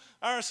salting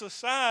our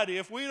society,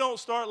 if we don't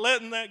start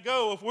letting that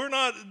go, if we're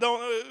not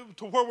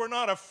to where we're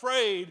not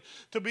afraid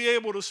to be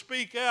able to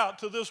speak out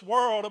to this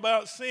world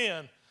about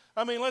sin.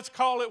 I mean, let's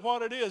call it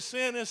what it is.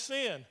 Sin is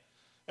sin.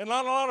 And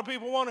not a lot of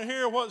people want to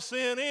hear what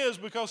sin is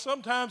because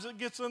sometimes it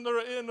gets in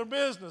their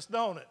business,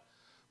 don't it?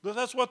 But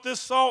that's what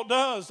this salt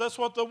does. That's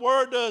what the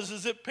word does,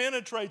 is it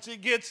penetrates. It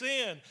gets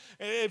in.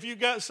 If you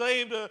got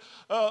saved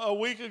a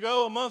week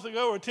ago, a month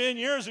ago, or 10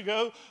 years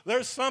ago,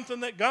 there's something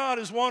that God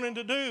is wanting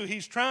to do.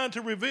 He's trying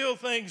to reveal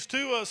things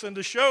to us and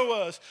to show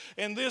us.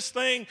 And this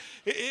thing,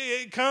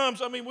 it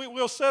comes, I mean,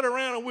 we'll sit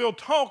around and we'll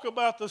talk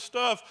about the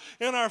stuff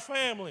in our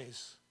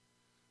families.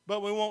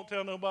 But we won't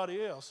tell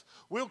nobody else.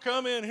 We'll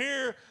come in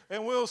here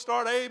and we'll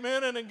start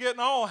amening and getting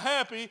all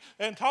happy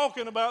and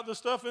talking about the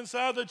stuff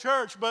inside the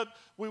church, but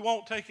we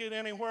won't take it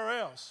anywhere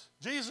else.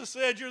 Jesus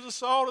said you're the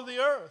salt of the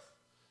earth.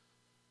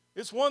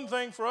 It's one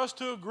thing for us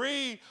to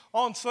agree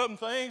on some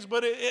things,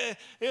 but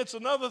it's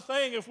another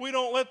thing if we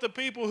don't let the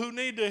people who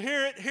need to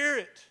hear it, hear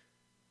it.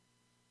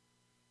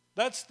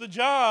 That's the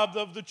job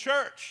of the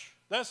church.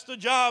 That's the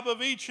job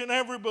of each and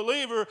every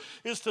believer,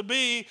 is to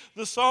be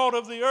the salt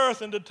of the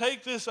earth and to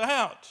take this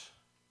out.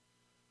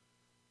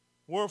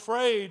 We're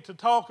afraid to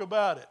talk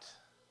about it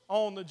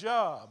on the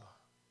job.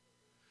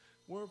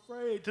 We're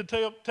afraid to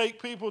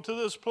take people to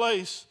this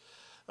place.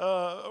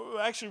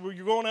 Actually, when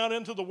you're going out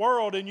into the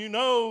world, and you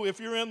know if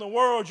you're in the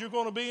world, you're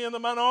going to be in the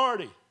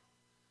minority.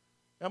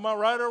 Am I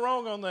right or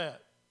wrong on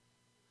that?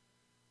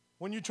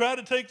 When you try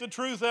to take the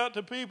truth out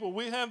to people,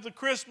 we have the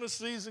Christmas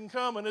season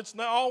coming. It's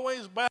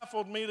always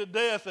baffled me to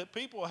death that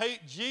people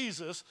hate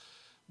Jesus,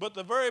 but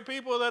the very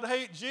people that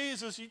hate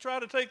Jesus, you try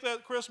to take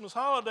that Christmas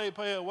holiday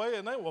pay away,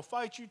 and they will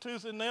fight you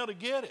tooth and nail to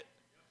get it.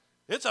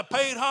 It's a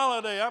paid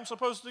holiday. I'm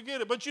supposed to get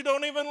it, but you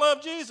don't even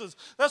love Jesus.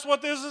 That's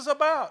what this is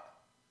about.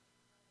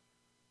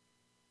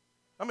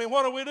 I mean,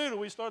 what do? Do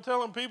we start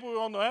telling people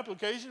on the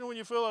application when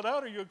you fill it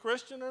out, are you a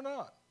Christian or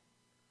not?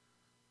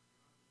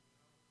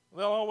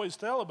 They'll always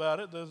tell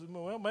about it.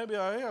 Well, maybe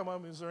I am. I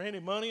mean, is there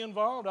any money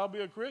involved? I'll be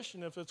a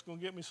Christian if it's going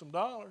to get me some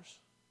dollars.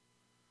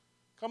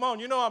 Come on,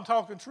 you know I'm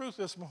talking truth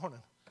this morning.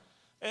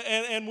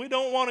 And we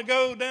don't want to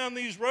go down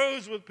these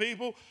roads with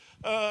people.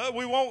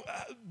 We won't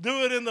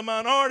do it in the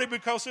minority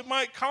because it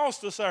might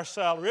cost us our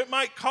salary. It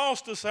might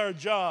cost us our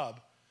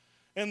job.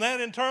 And that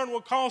in turn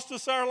will cost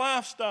us our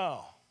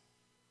lifestyle.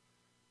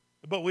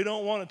 But we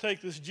don't want to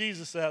take this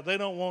Jesus out. They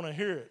don't want to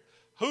hear it.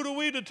 Who do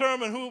we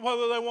determine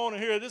whether they want to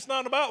hear it? It's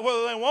not about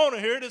whether they want to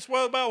hear it. It's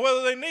about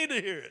whether they need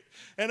to hear it.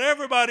 And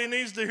everybody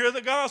needs to hear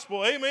the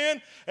gospel.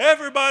 Amen?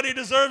 Everybody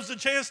deserves the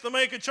chance to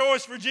make a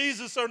choice for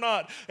Jesus or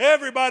not.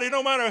 Everybody,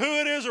 no matter who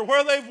it is or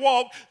where they've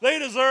walked, they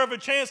deserve a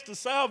chance to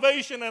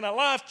salvation and a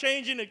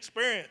life-changing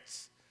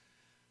experience.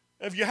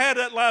 Have you had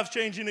that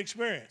life-changing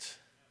experience?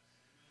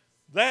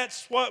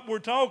 That's what we're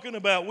talking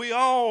about. We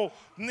all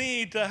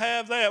need to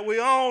have that. We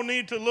all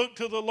need to look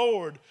to the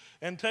Lord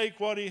and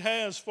take what He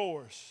has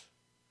for us.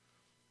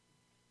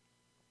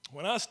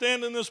 When I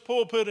stand in this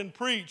pulpit and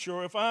preach,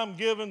 or if I'm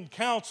giving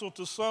counsel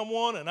to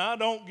someone and I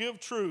don't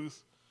give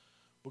truth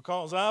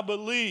because I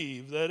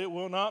believe that it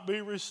will not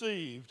be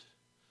received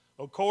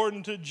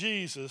according to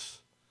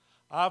Jesus,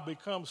 I've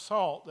become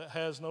salt that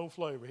has no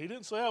flavor. He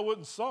didn't say I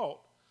wasn't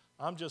salt.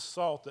 I'm just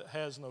salt that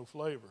has no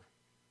flavor,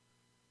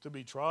 to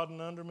be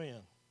trodden under men.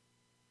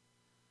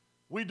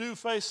 We do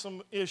face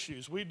some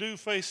issues. We do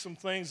face some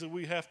things that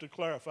we have to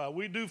clarify.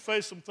 We do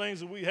face some things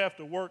that we have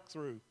to work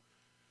through.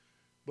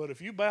 But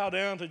if you bow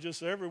down to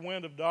just every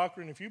wind of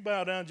doctrine, if you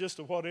bow down just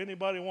to what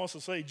anybody wants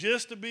to say,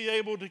 just to be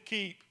able to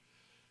keep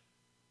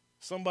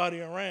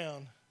somebody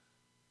around,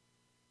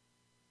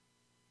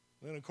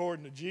 then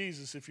according to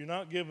Jesus, if you're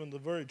not given the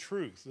very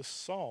truth, the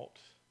salt,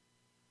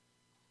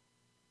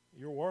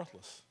 you're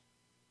worthless.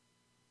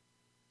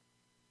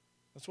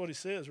 That's what He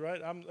says,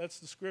 right? That's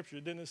the scripture.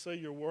 Didn't it say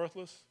you're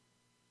worthless?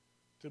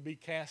 To be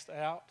cast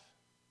out?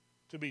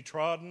 To be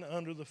trodden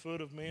under the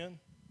foot of men?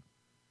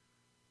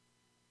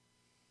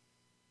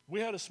 We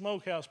had a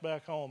smokehouse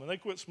back home, and they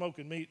quit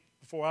smoking meat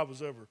before I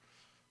was ever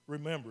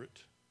remember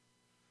it.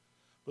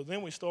 But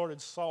then we started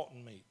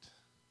salting meat.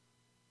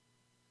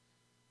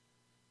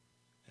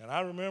 And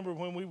I remember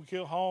when we would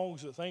kill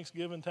hogs at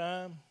Thanksgiving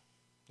time.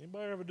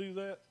 Anybody ever do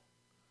that?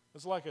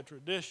 It's like a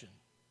tradition.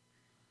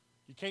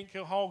 You can't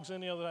kill hogs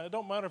any other day. It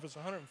don't matter if it's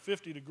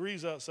 150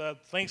 degrees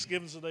outside.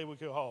 Thanksgiving's the day we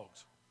kill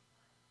hogs.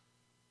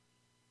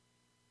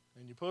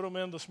 And you put them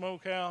in the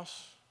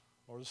smokehouse,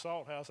 or the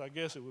salt house, I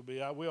guess it would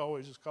be. We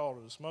always just called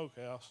it a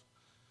smokehouse.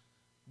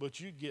 But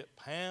you'd get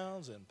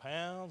pounds and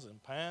pounds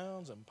and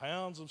pounds and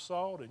pounds of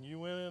salt, and you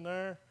went in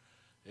there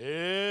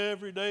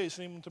every day,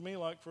 seeming to me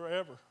like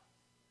forever.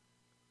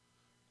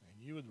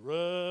 And you would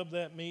rub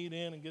that meat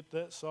in and get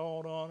that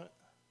salt on it.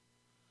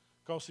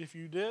 Because if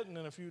you didn't,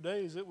 in a few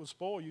days, it would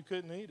spoil. You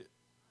couldn't eat it.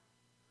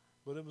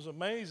 But it was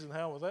amazing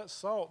how with that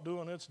salt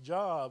doing its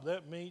job,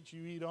 that meat,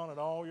 you eat on it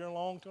all year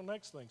long till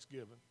next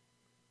Thanksgiving.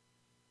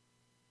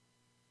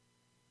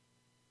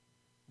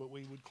 But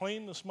we would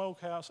clean the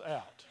smokehouse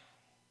out.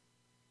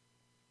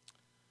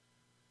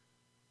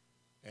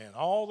 And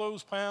all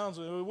those pounds,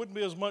 it wouldn't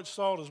be as much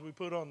salt as we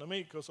put on the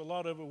meat because a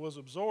lot of it was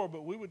absorbed,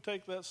 but we would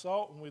take that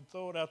salt and we'd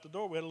throw it out the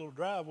door. We had a little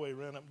driveway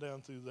ran up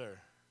down through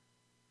there.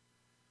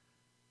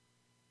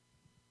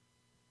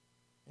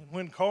 And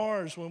when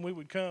we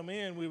would come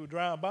in, we would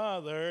drive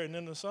by there, and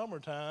in the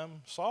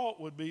summertime,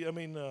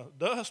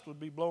 dust would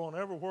be blowing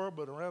everywhere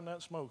but around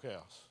that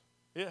smokehouse.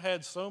 It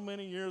had so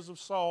many years of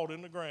salt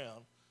in the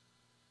ground.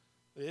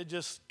 It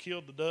just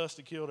killed the dust,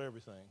 it killed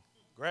everything.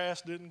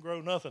 Grass didn't grow,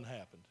 nothing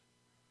happened.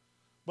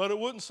 But it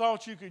wasn't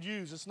salt you could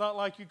use. It's not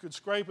like you could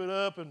scrape it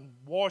up and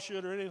wash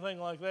it or anything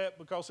like that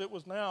because it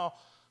was now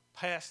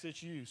past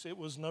its use. It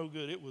was no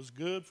good. It was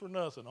good for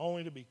nothing,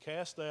 only to be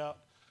cast out,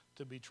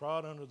 to be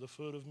trod under the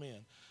foot of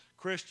men.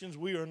 Christians,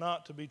 we are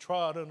not to be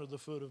trod under the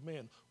foot of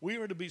men. We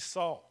are to be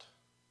salt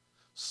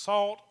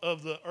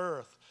of the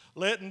earth,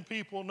 letting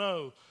people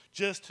know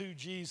just who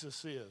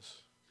Jesus is.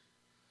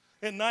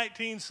 In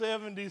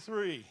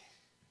 1973,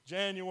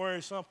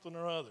 January something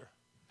or other,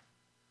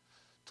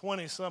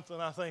 20-something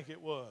I think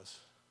it was,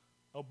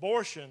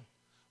 abortion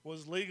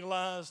was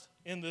legalized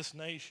in this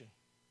nation.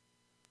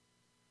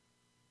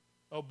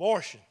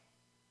 Abortion.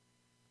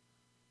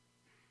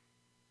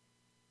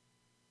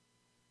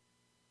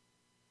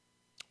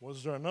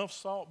 Was there enough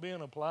salt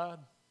being applied?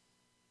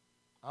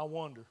 I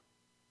wonder.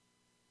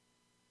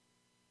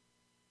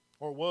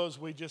 Or was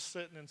we just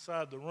sitting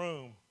inside the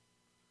room,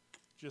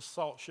 just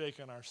salt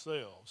shaking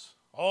ourselves?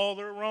 Oh,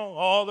 they're wrong.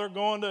 Oh, they're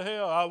going to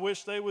hell. I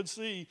wish they would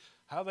see.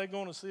 How are they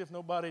going to see if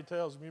nobody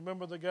tells them? You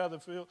remember the guy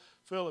that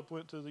Philip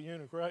went to the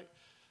eunuch, right?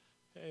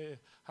 Hey,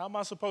 how am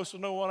I supposed to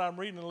know what I'm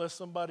reading unless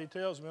somebody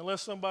tells me,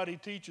 unless somebody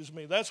teaches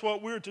me? That's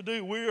what we're to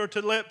do. We are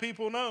to let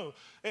people know.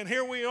 And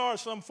here we are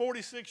some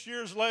 46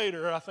 years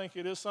later. I think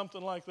it is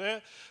something like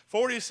that.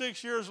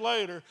 46 years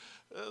later,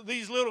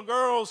 these little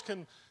girls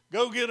can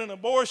go get an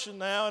abortion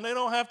now, and they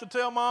don't have to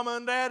tell mama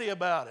and daddy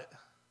about it.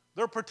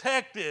 They're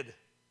protected.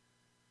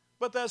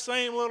 But that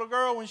same little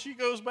girl, when she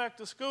goes back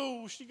to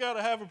school, she got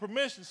to have a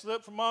permission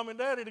slip from mom and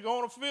daddy to go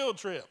on a field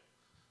trip,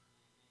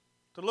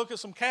 to look at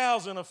some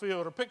cows in a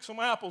field or pick some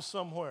apples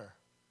somewhere.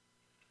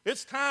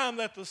 It's time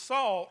that the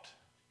salt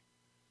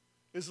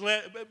is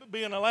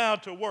being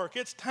allowed to work.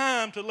 It's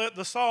time to let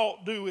the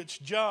salt do its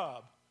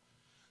job.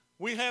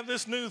 We have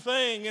this new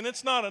thing, and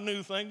it's not a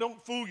new thing.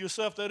 Don't fool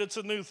yourself that it's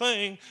a new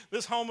thing.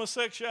 This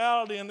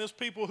homosexuality and this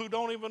people who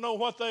don't even know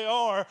what they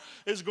are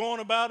is going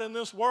about in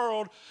this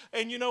world.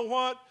 And you know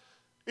what?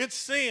 It's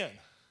sin.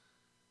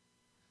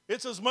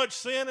 It's as much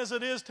sin as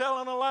it is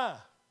telling a lie.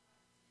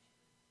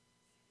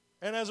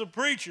 And as a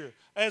preacher,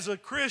 as a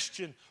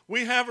Christian,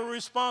 we have a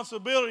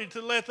responsibility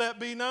to let that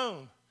be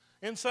known.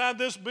 Inside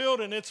this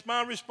building, it's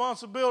my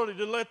responsibility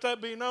to let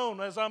that be known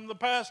as I'm the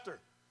pastor.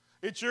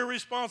 It's your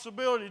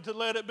responsibility to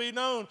let it be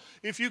known.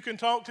 If you can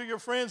talk to your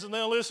friends and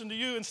they'll listen to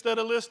you instead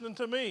of listening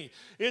to me.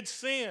 It's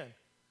sin.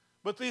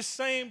 But these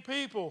same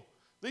people,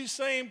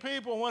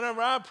 whenever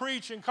I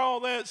preach and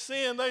call that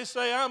sin, they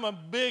say I'm a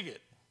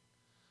bigot.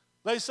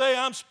 They say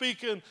I'm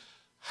speaking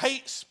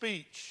hate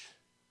speech.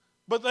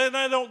 But then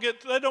they don't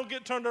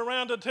get turned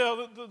around to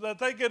tell that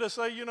they get to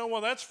say, you know,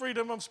 well, that's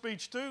freedom of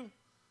speech too.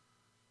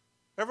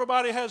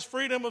 Everybody has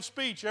freedom of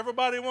speech.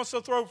 Everybody wants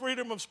to throw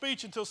freedom of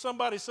speech until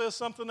somebody says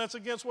something that's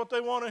against what they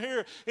want to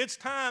hear. It's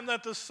time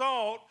that the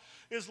salt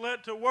is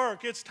let to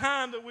work. It's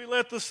time that we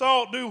let the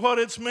salt do what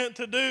it's meant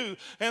to do.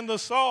 And the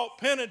salt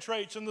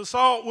penetrates, and the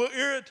salt will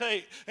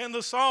irritate, and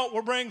the salt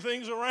will bring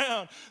things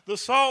around. The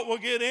salt will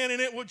get in,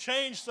 and it will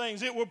change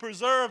things. It will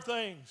preserve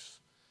things.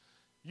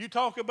 You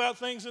talk about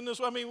things in this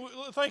way. I mean,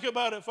 think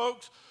about it,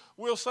 folks.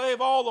 We'll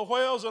save all the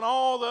whales and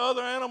all the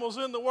other animals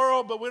in the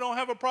world, but we don't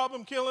have a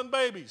problem killing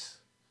babies.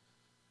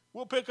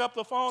 We'll pick up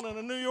the phone in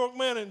a New York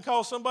minute and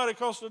call somebody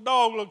because the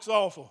dog looks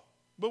awful.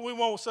 But we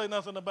won't say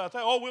nothing about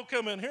that. Oh, we'll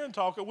come in here and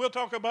talk it. We'll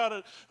talk about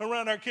it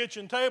around our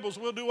kitchen tables.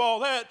 We'll do all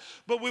that,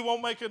 but we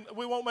won't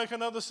make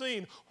another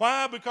scene.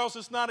 Why? Because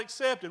it's not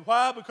accepted.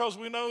 Why? Because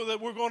we know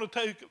that we're going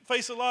to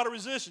face a lot of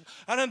resistance.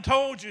 I done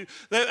told you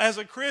that as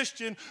a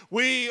Christian,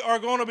 we are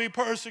going to be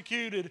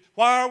persecuted.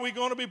 Why are we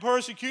going to be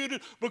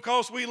persecuted?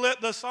 Because we let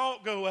the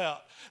salt go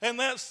out. And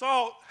that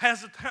salt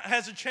has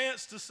a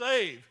chance to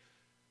save.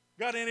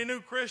 Got any new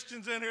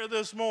Christians in here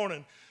this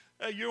morning?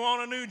 You're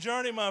on a new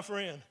journey, my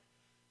friend.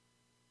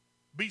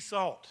 Be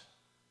salt.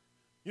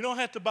 You don't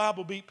have to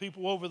Bible beat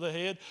people over the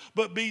head,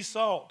 but be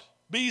salt.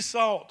 Be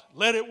salt.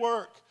 Let it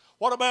work.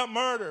 What about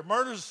murder?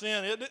 Murder's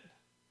sin, isn't it?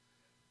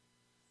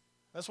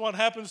 That's what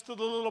happens to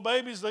the little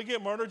babies. They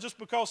get murdered just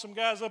because some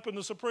guys up in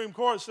the Supreme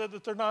Court said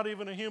that they're not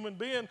even a human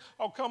being.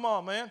 Oh, come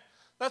on, man.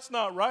 That's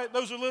not right.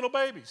 Those are little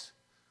babies.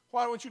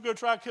 Why don't you go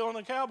try killing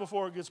a cow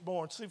before it gets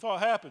born? See what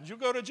happens. You'll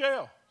go to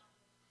jail.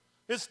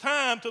 It's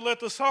time to let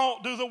the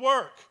salt do the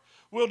work.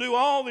 We'll do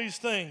all these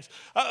things.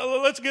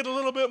 Let's get a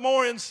little bit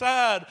more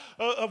inside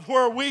of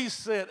where we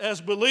sit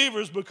as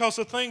believers because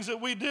of things that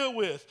we deal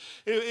with.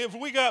 If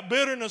we got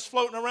bitterness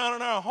floating around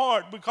in our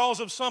heart because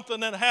of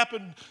something that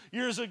happened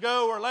years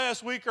ago or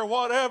last week or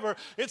whatever,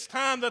 it's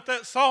time that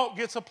salt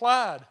gets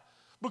applied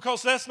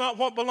because that's not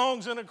what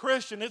belongs in a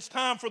Christian. It's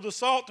time for the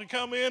salt to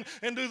come in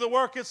and do the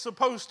work it's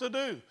supposed to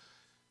do.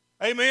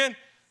 Amen?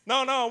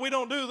 No, we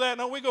don't do that.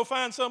 No, we go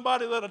find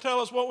somebody that'll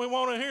tell us what we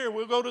want to hear.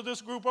 We'll go to this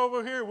group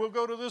over here. We'll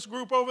go to this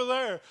group over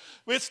there.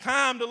 It's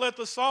time to let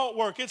the salt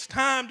work. It's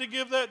time to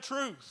give that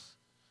truth.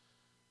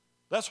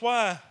 That's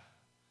why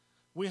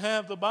we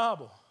have the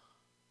Bible.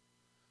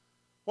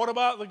 What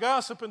about the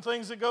gossip and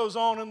things that goes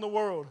on in the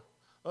world?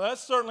 Well,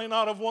 that's certainly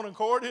not of one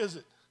accord, is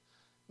it?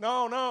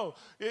 No.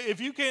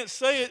 If you can't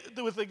say it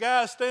with the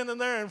guy standing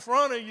there in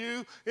front of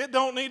you, it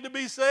don't need to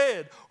be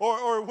said.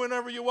 Or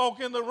whenever you walk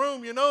in the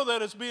room, you know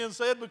that it's being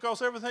said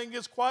because everything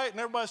gets quiet and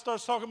everybody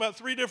starts talking about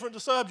 3 different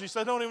subjects.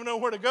 They don't even know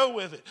where to go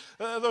with it.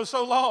 They're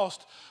so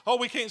lost. Oh,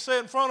 we can't say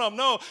it in front of them.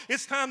 No,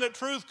 it's time that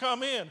truth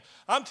come in.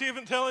 I'm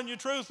even telling you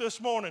truth this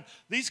morning.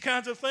 These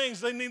kinds of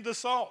things, they need the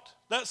salt.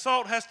 That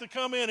salt has to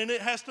come in and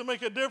it has to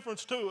make a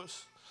difference to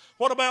us.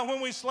 What about when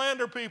we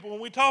slander people,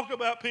 when we talk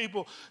about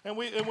people, and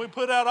we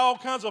put out all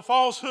kinds of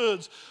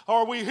falsehoods,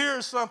 or we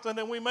hear something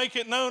and we make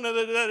it known that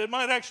it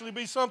might actually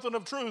be something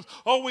of truth?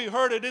 Oh, we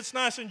heard it. It's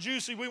nice and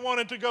juicy. We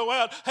want it to go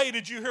out. Hey,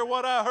 did you hear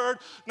what I heard?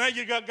 Now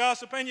you got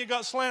gossip and you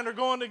got slander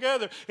going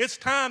together. It's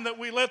time that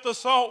we let the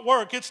salt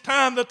work. It's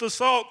time that the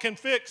salt can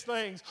fix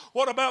things.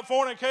 What about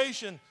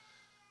fornication?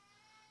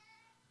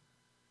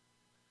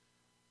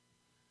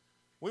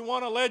 We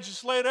want to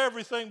legislate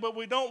everything, but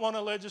we don't want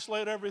to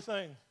legislate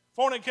everything.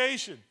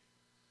 Fornication.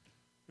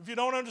 If you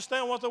don't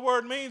understand what the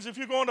word means, if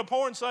you're going to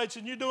porn sites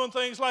and you're doing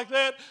things like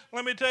that,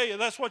 let me tell you,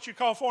 that's what you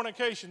call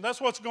fornication. That's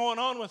what's going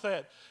on with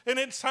that. And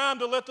it's time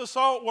to let the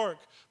salt work.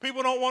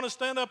 People don't want to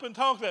stand up and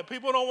talk that.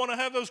 People don't want to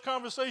have those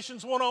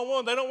conversations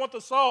one-on-one. They don't want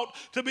the salt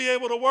to be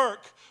able to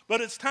work.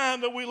 But it's time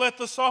that we let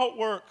the salt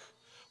work.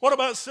 What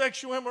about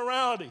sexual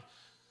immorality?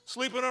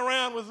 Sleeping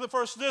around with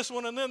first this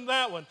one and then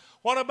that one.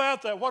 What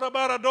about that? What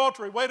about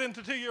adultery? Wait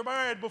until you're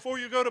married before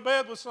you go to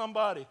bed with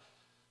somebody.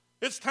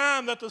 It's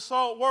time that the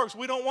salt works.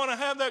 We don't want to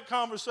have that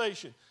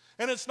conversation.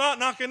 And it's not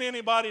knocking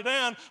anybody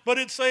down, but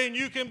it's saying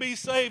you can be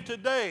saved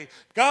today.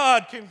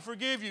 God can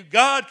forgive you.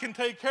 God can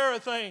take care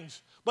of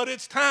things. But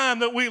it's time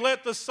that we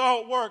let the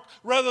salt work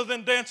rather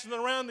than dancing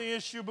around the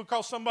issue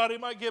because somebody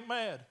might get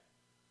mad.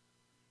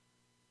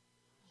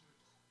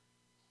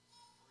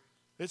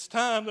 It's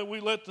time that we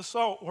let the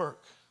salt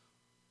work.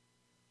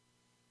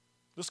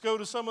 Let's go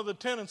to some of the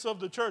tenets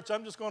of the church.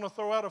 I'm just going to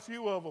throw out a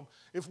few of them.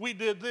 If we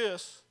did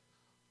this,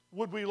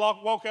 would we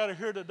walk out of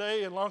here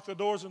today and lock the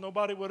doors and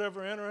nobody would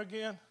ever enter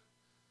again?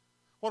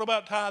 What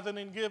about tithing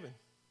and giving?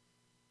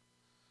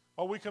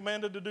 Are we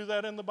commanded to do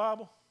that in the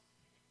Bible?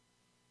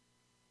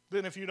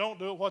 Then if you don't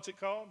do it, what's it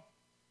called?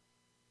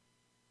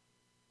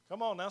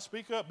 Come on now,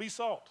 speak up. Be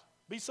salt.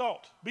 Be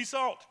salt. Be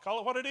salt. Call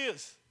it what it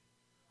is.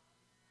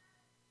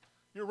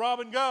 You're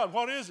robbing God.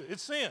 What is it?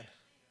 It's sin.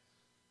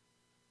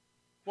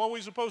 What are we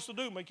supposed to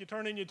do? Make you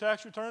turn in your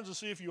tax returns to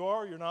see if you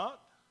are or you're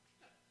not?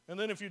 And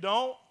then if you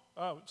don't,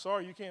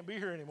 sorry, you can't be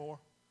here anymore.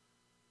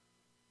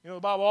 You know,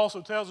 the Bible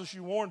also tells us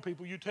you warn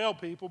people, you tell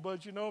people,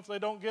 but you know, if they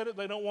don't get it,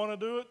 they don't want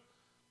to do it,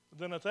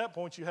 then at that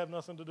point you have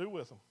nothing to do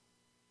with them.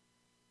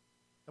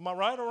 Am I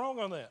right or wrong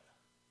on that?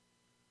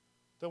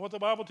 Is that what the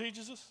Bible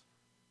teaches us?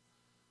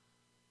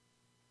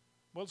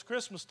 Well, it's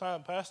Christmas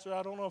time, Pastor.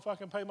 I don't know if I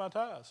can pay my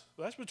tithes.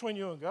 That's between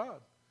you and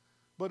God.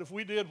 But if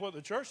we did what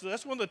the church did,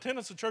 that's one of the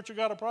tenets of Church of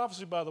God of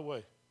Prophecy, by the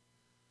way.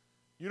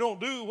 You don't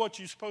do what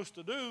you're supposed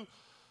to do.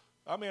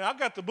 I mean, I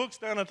got the books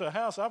down at the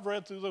house. I've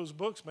read through those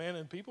books, man,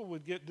 and people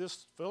would get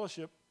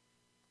disfellowship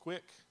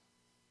quick.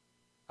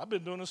 I've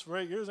been doing this for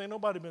 8 years. Ain't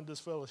nobody been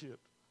disfellowshipped.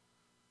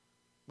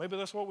 Maybe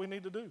that's what we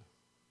need to do.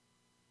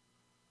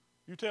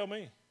 You tell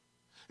me.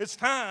 It's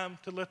time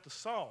to let the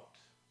salt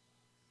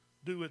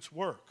do its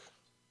work.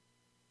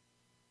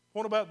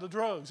 What about the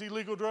drugs,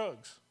 illegal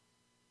drugs?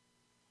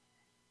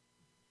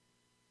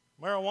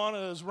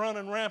 Marijuana is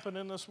running rampant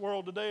in this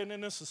world today and in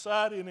this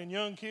society and in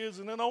young kids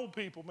and in old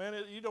people, man.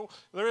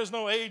 There is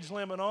no age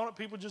limit on it.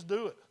 People just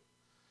do it.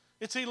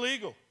 It's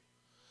illegal.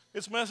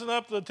 It's messing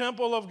up the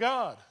temple of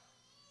God.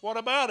 What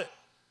about it?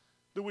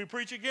 Do we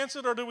preach against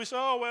it or do we say,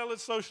 oh, well,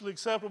 it's socially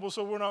acceptable,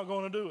 so we're not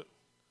going to do it?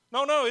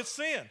 No, it's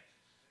sin.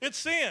 It's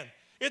sin.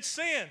 It's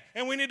sin,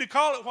 and we need to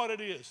call it what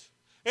it is.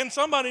 And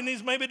somebody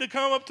needs maybe to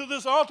come up to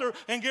this altar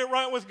and get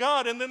right with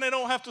God, and then they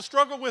don't have to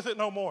struggle with it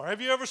no more.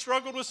 Have you ever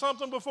struggled with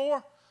something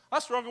before? I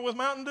struggle with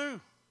Mountain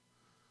Dew.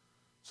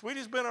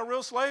 Sweetie's been a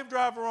real slave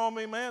driver on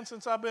me, man,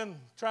 since I've been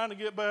trying to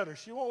get better.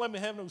 She won't let me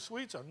have no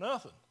sweets or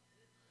nothing.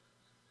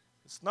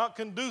 It's not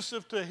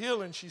conducive to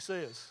healing, she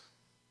says.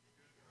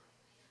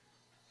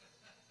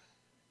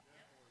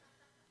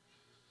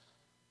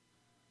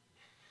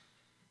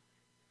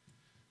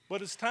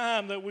 But it's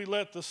time that we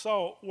let the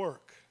salt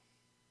work.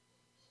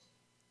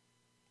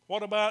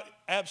 What about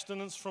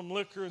abstinence from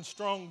liquor and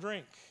strong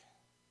drink?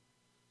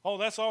 Oh,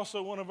 that's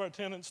also one of our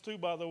tenets too,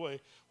 by the way.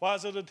 Why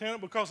is it a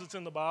tenet? Because it's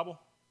in the Bible.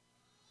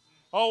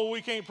 Oh, we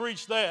can't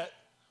preach that.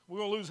 We're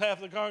going to lose half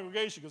the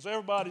congregation because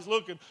everybody's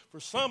looking for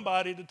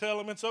somebody to tell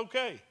them it's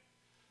okay.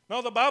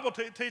 No, the Bible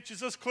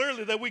teaches us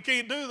clearly that we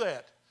can't do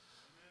that.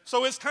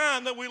 So it's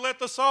time that we let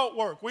the salt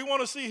work. We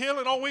want to see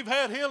healing. Oh, we've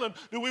had healing.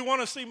 Do we want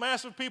to see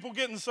massive people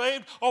getting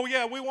saved? Oh,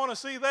 yeah, we want to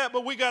see that,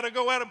 but we got to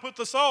go out and put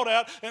the salt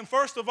out. And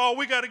first of all,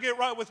 we got to get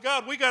right with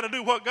God. We got to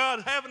do what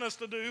God's having us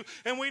to do,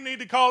 and we need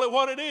to call it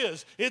what it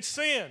is. It's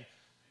sin. Amen.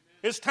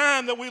 It's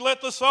time that we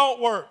let the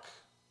salt work.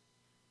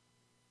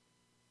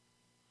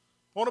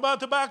 What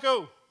about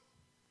tobacco?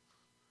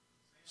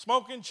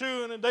 Smoking,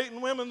 chewing, and dating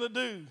women that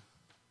do.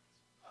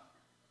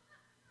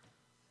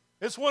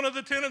 It's one of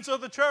the tenets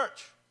of the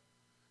church.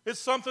 It's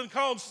something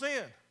called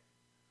sin.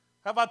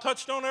 Have I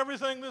touched on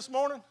everything this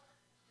morning?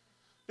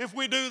 If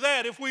we do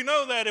that, if we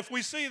know that, if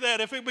we see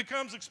that, if it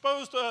becomes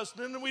exposed to us,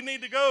 then we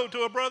need to go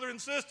to a brother and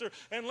sister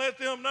and let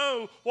them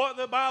know what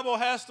the Bible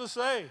has to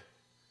say.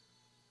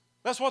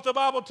 That's what the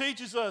Bible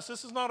teaches us.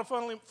 This is not a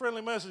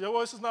friendly message. Oh,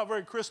 this is not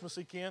very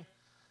Christmassy, Ken.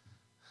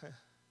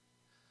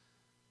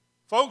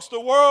 Folks,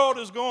 the world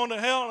is going to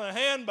hell in a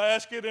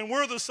handbasket, and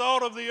we're the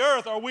salt of the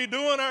earth. Are we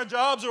doing our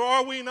jobs or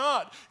are we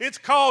not? It's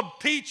called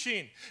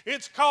teaching.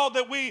 It's called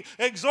that we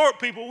exhort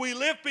people. We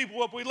lift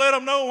people up. We let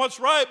them know what's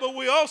right, but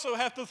we also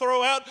have to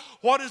throw out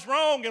what is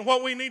wrong and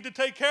what we need to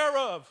take care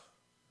of.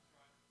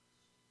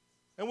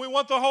 And we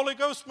want the Holy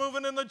Ghost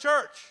moving in the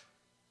church.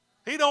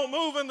 He don't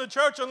move in the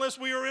church unless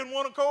we are in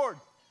one accord.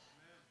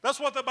 That's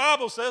what the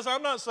Bible says.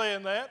 I'm not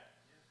saying that.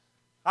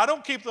 I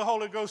don't keep the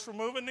Holy Ghost from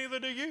moving, neither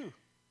do you.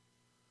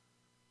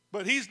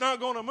 But he's not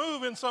going to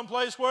move in some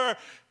place where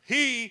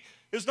he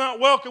is not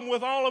welcome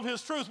with all of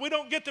his truth. We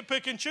don't get to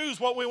pick and choose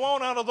what we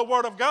want out of the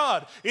Word of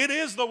God. It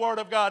is the Word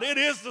of God. It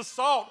is the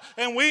salt,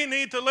 and we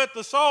need to let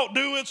the salt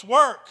do its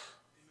work.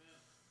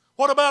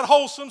 What about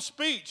wholesome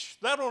speech?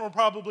 That one will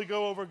probably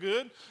go over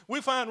good.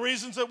 We find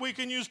reasons that we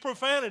can use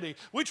profanity.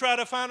 We try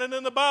to find it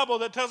in the Bible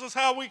that tells us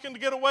how we can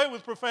get away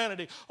with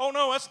profanity. Oh,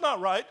 no, that's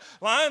not right.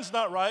 Lying's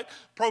not right.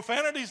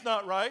 Profanity's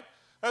not right.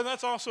 And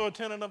that's also a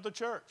tenet of the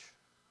church.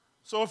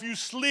 So if you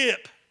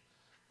slip,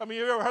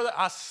 you ever heard that?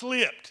 I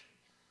slipped.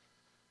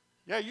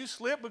 Yeah, you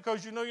slip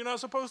because you know you're not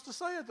supposed to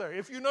say it there.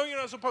 If you know you're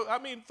not supposed,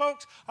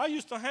 folks, I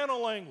used to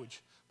handle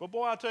language. But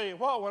boy, I tell you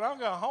what, when I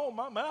got home,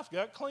 my mouth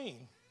got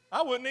clean.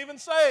 I wasn't even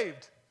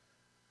saved.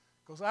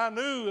 Because I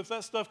knew if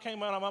that stuff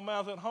came out of my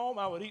mouth at home,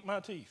 I would eat my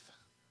teeth.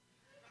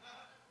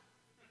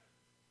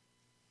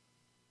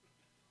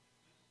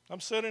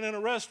 I'm sitting in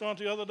a restaurant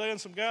the other day and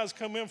some guys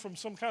come in from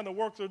some kind of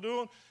work they're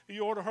doing.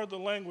 You ought to heard the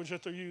language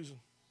that they're using.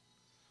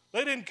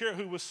 They didn't care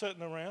who was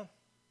sitting around.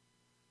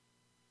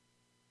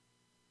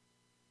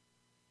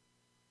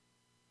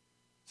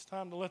 It's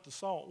time to let the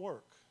salt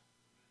work.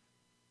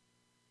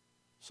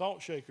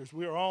 Salt shakers.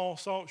 We are all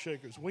salt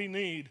shakers. We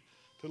need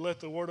to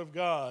let the Word of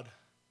God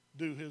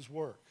do His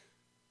work.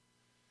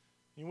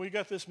 And we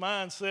got this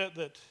mindset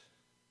that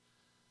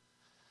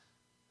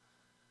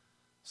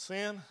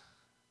sin,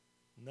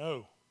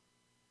 no.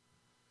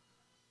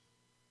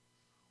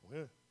 We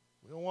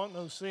don't want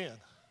no sin.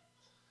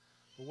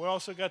 But we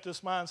also got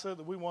this mindset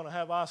that we want to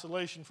have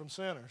isolation from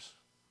sinners.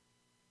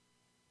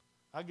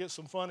 I get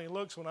some funny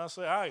looks when I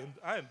say, I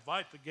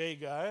invite the gay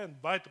guy, I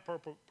invite the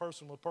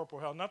person with purple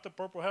hair. Not that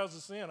purple hair is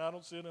a sin. I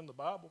don't see it in the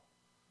Bible.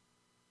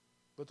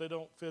 But they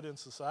don't fit in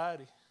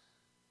society.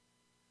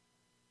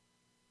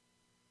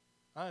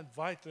 I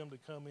invite them to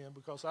come in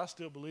because I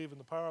still believe in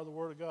the power of the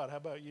Word of God. How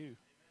about you?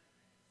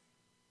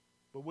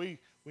 But we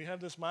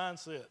have this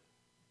mindset.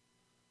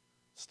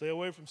 Stay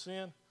away from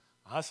sin.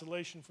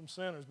 Isolation from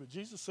sinners. But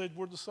Jesus said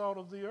we're the salt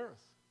of the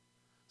earth.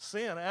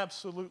 Sin,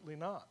 absolutely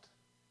not.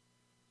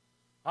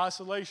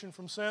 Isolation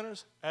from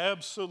sinners,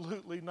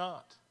 absolutely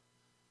not.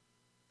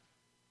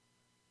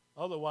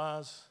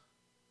 Otherwise,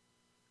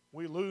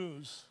 we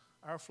lose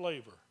our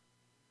flavor,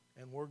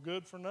 and we're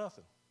good for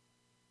nothing.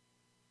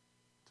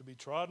 To be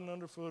trodden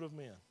underfoot of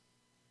men.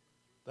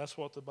 That's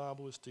what the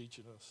Bible is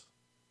teaching us.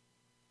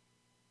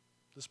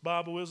 This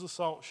Bible is a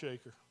salt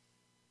shaker.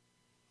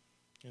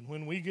 And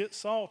when we get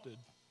salted,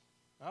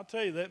 I'll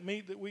tell you, that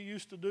meat that we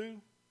used to do,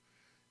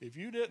 if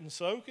you didn't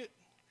soak it,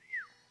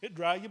 it'd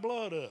dry your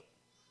blood up.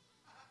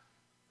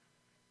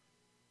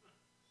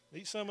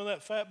 Eat some of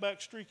that fatback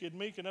streaked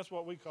meat, and that's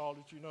what we called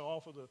it,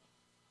 off of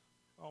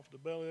the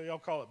belly. Y'all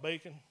call it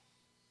bacon.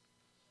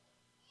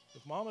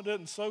 If Mama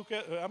didn't soak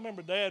it, I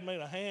remember Dad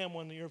made a ham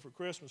one year for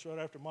Christmas right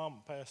after Mama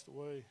passed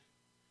away.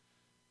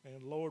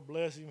 And Lord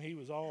bless him, he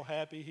was all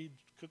happy. He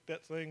cooked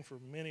that thing for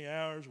many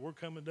hours. We're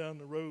coming down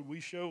the road. We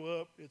show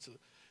up. It's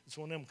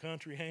one of them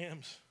country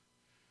hams.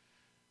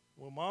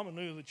 Well, Mama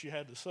knew that you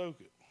had to soak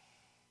it.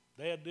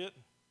 Dad didn't.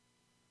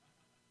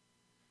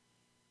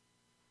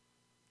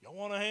 Y'all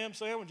want a ham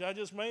sandwich? I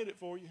just made it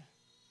for you.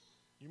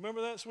 You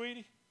remember that,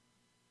 sweetie?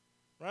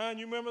 Ryan,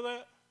 you remember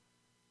that?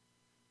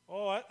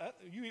 Oh,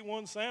 you eat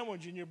one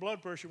sandwich and your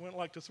blood pressure went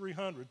like to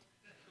 300.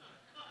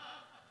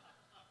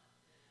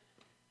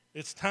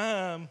 It's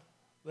time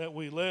that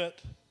we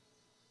let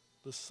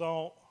the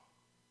salt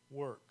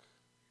work.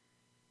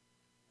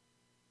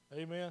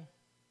 Amen.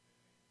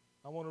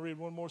 I want to read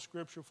one more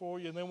scripture for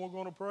you, and then we're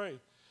going to pray.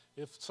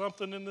 If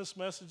something in this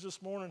message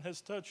this morning has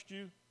touched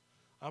you,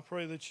 I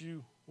pray that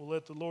you will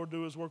let the Lord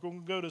do His work. We're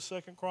going to go to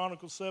 2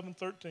 Chronicles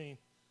 7:13.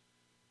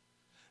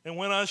 And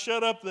when I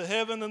shut up the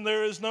heaven and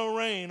there is no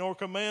rain, or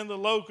command the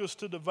locusts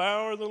to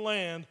devour the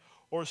land,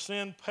 or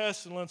send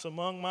pestilence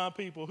among my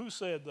people. Who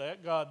said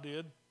that? God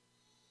did.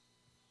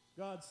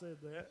 God said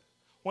that.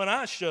 When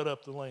I shut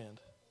up the land.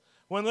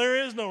 When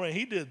there is no rain,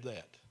 He did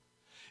that.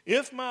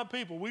 If my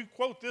people, we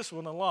quote this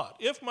one a lot,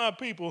 if my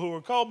people who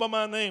are called by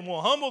my name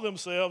will humble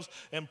themselves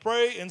and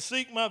pray and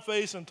seek my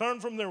face and turn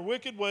from their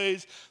wicked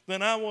ways,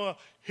 then I will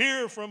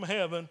hear from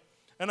heaven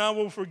and I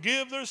will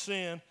forgive their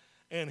sin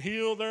and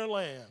heal their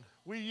land.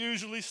 We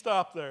usually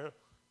stop there.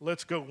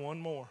 Let's go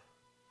one more.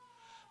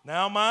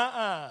 Now my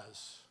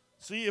eyes.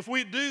 See, if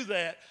we do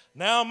that,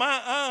 now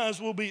my eyes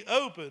will be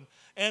open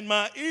and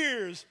my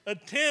ears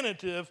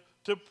attentive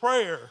to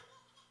prayer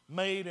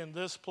made in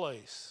this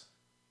place.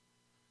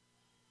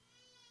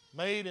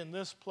 Made in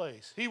this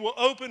place. He will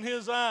open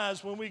His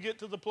eyes when we get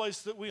to the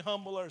place that we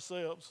humble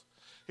ourselves.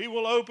 He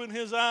will open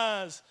his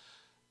eyes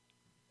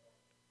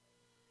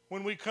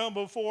when we come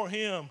before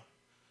him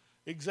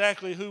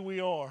exactly who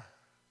we are.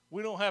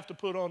 We don't have to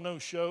put on no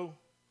show.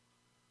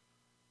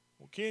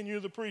 Well, Ken, you're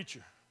the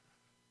preacher.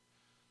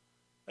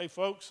 Hey,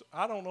 folks,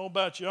 I don't know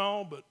about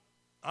y'all, but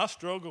I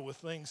struggle with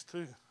things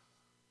too.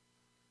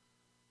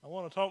 I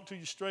want to talk to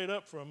you straight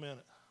up for a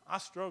minute. I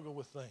struggle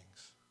with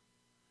things.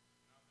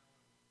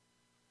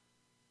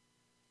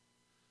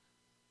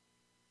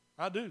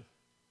 I do.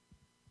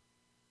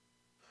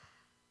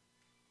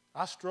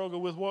 I struggle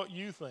with what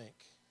you think.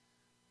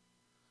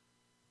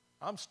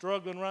 I'm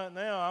struggling right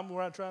now. I'm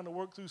trying to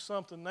work through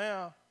something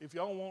now. If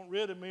y'all want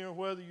rid of me or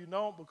whether you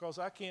don't, because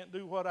I can't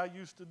do what I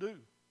used to do.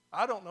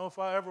 I don't know if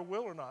I ever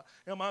will or not.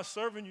 Am I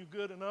serving you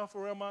good enough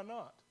or am I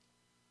not?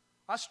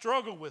 I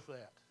struggle with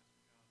that.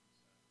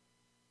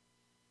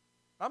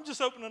 I'm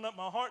just opening up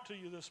my heart to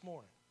you this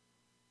morning.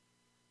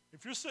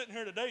 If you're sitting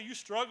here today, you're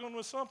struggling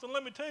with something,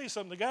 let me tell you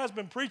something. The guy's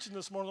been preaching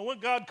this morning. The one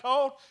God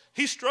called,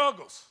 he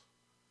struggles.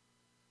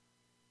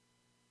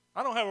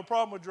 I don't have a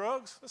problem with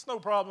drugs. That's no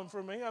problem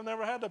for me. I've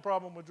never had that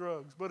problem with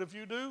drugs. But if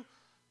you do,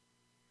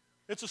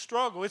 it's a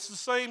struggle. It's the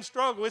same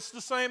struggle. It's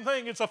the same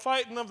thing. It's a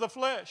fighting of the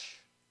flesh.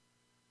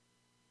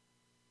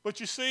 But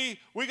you see,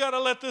 we got to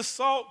let this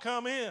salt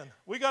come in.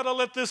 We got to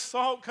let this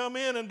salt come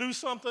in and do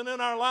something in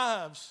our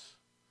lives.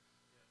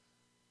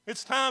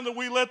 It's time that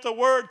we let the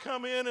Word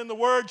come in and the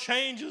Word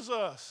changes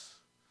us.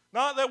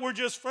 Not that we're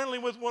just friendly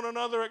with one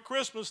another at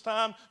Christmas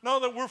time. No,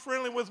 that we're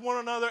friendly with one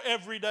another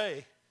every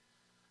day.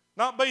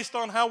 Not based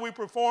on how we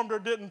performed or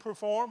didn't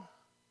perform.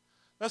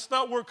 That's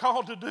not what we're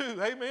called to do.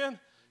 Amen?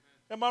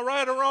 Am I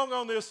right or wrong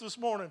on this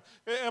morning?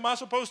 Am I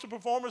supposed to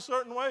perform a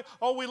certain way?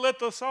 Oh, we let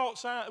the salt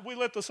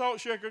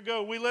shaker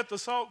go. We let the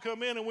salt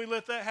come in and we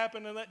let that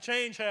happen and that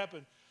change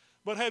happen.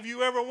 But have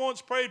you ever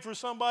once prayed for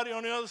somebody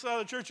on the other side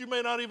of the church? You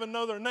may not even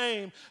know their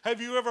name. Have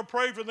you ever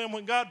prayed for them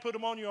when God put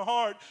them on your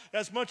heart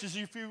as much as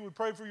if you would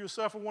pray for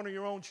yourself or one of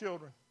your own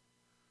children?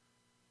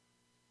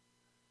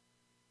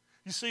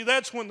 You see,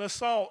 that's when the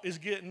salt is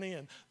getting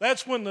in.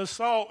 That's when the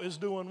salt is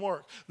doing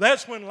work.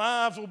 That's when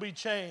lives will be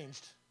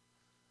changed.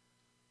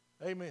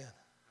 Amen. That's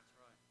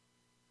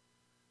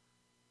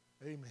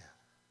right. Amen.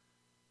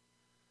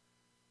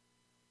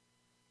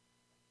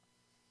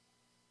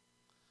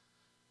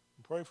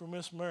 And pray for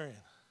Miss Marion.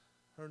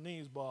 Her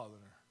knees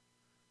bothering her.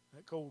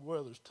 That cold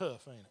weather's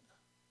tough, ain't it?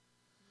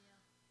 Yeah.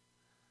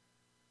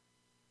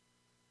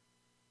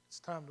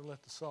 It's time to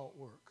let the salt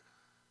work.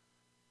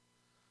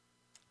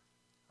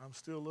 I'm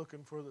still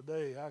looking for the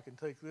day I can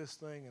take this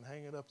thing and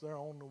hang it up there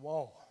on the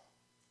wall.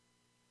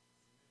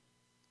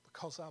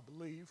 Because I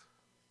believe.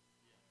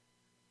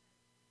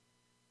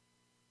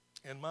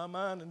 In my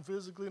mind and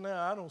physically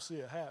now, I don't see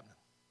it happening.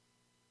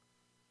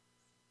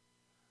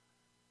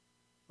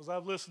 Because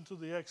I've listened to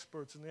the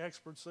experts, and the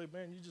experts say,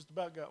 man, you just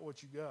about got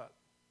what you got.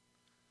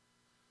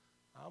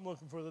 I'm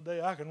looking for the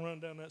day I can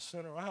run down that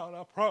center aisle,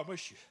 I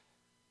promise you.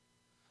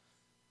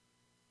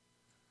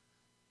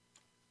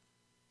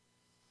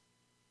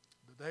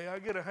 The day I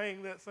get to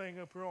hang that thing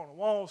up here on a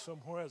wall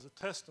somewhere as a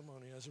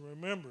testimony, as a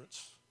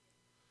remembrance.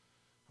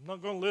 I'm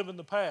not going to live in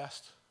the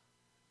past.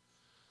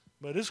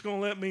 But it's going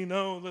to let me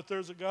know that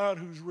there's a God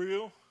who's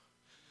real,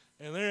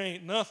 and there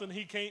ain't nothing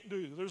he can't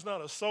do. There's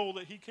not a soul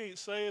that he can't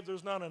save.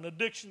 There's not an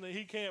addiction that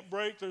he can't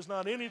break. There's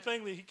not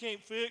anything that he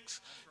can't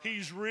fix.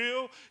 He's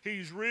real.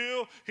 He's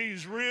real.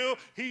 He's real.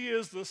 He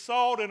is the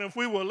salt, and if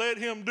we will let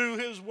him do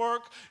his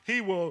work, he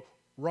will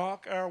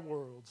rock our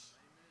worlds.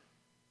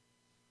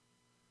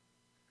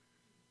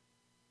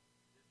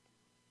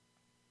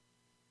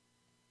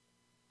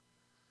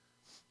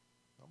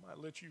 I might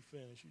let you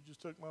finish. You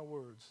just took my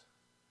words.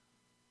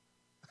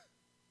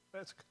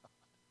 That's God.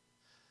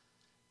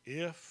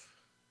 If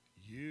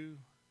you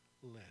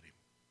let him.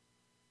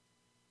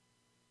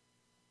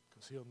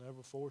 Because he'll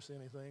never force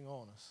anything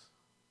on us.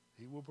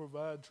 He will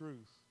provide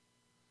truth.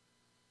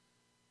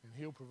 And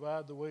he'll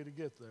provide the way to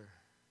get there.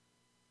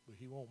 But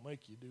he won't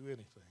make you do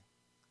anything.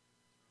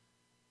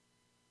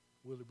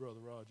 Willie,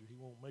 Brother Roger, he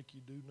won't make you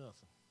do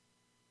nothing.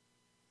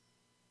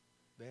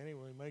 Danny,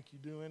 will he make you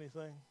do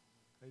anything?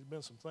 There's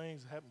been some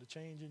things that happened to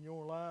change in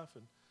your life,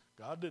 and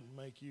God didn't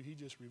make you, he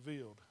just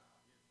revealed.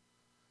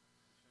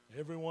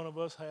 Every one of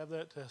us have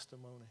that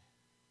testimony.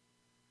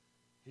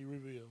 He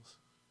reveals.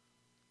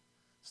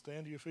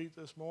 Stand to your feet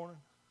this morning.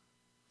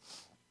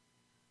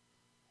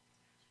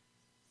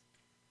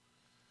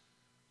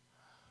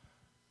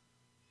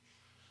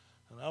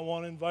 And I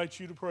want to invite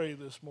you to pray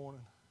this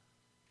morning.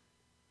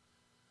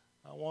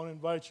 I want to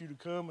invite you to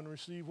come and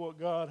receive what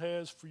God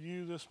has for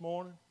you this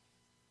morning.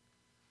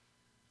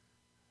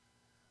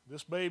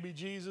 This baby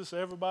Jesus,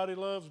 everybody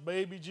loves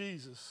baby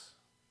Jesus.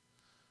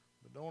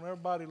 But don't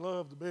everybody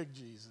love the big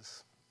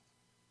Jesus.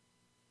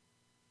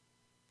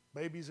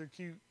 Babies are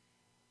cute.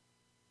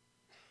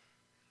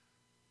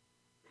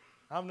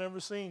 I've never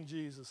seen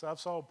Jesus. I've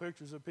saw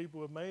pictures that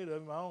people have made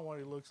of him. I don't know what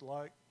he looks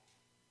like.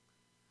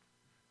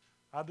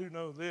 I do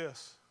know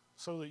this,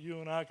 so that you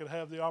and I could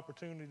have the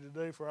opportunity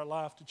today for our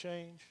life to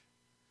change.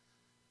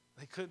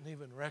 They couldn't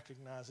even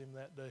recognize him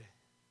that day.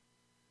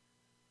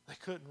 They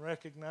couldn't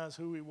recognize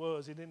who he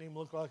was. He didn't even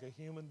look like a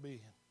human being.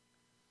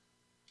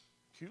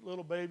 Cute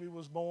little baby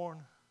was born,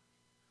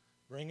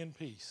 bringing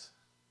peace.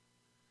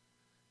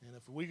 And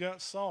if we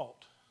got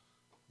salt,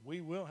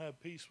 we will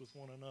have peace with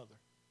one another.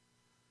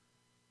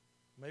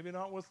 Maybe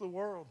not with the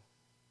world.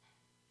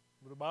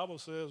 But the Bible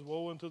says,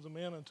 woe unto the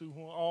men unto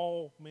whom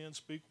all men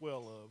speak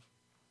well of.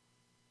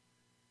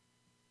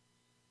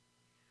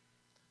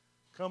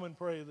 Come and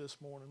pray this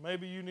morning.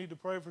 Maybe you need to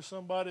pray for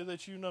somebody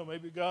that you know.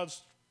 Maybe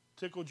God's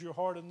tickled your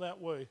heart in that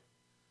way.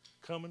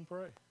 Come and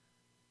pray.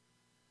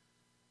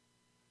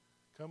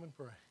 Come and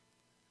pray.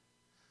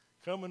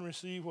 Come and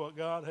receive what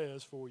God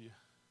has for you.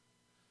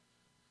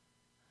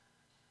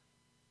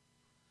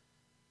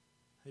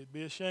 It'd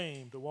be a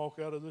shame to walk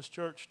out of this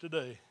church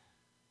today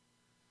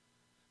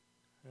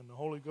and the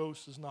Holy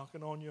Ghost is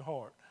knocking on your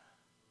heart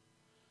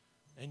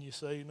and you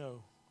say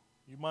no.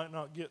 You might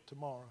not get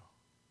tomorrow.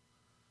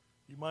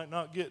 You might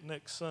not get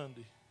next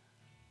Sunday.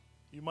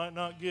 You might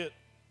not get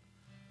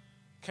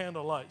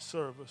candlelight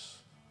service.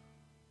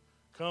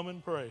 Come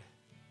and pray.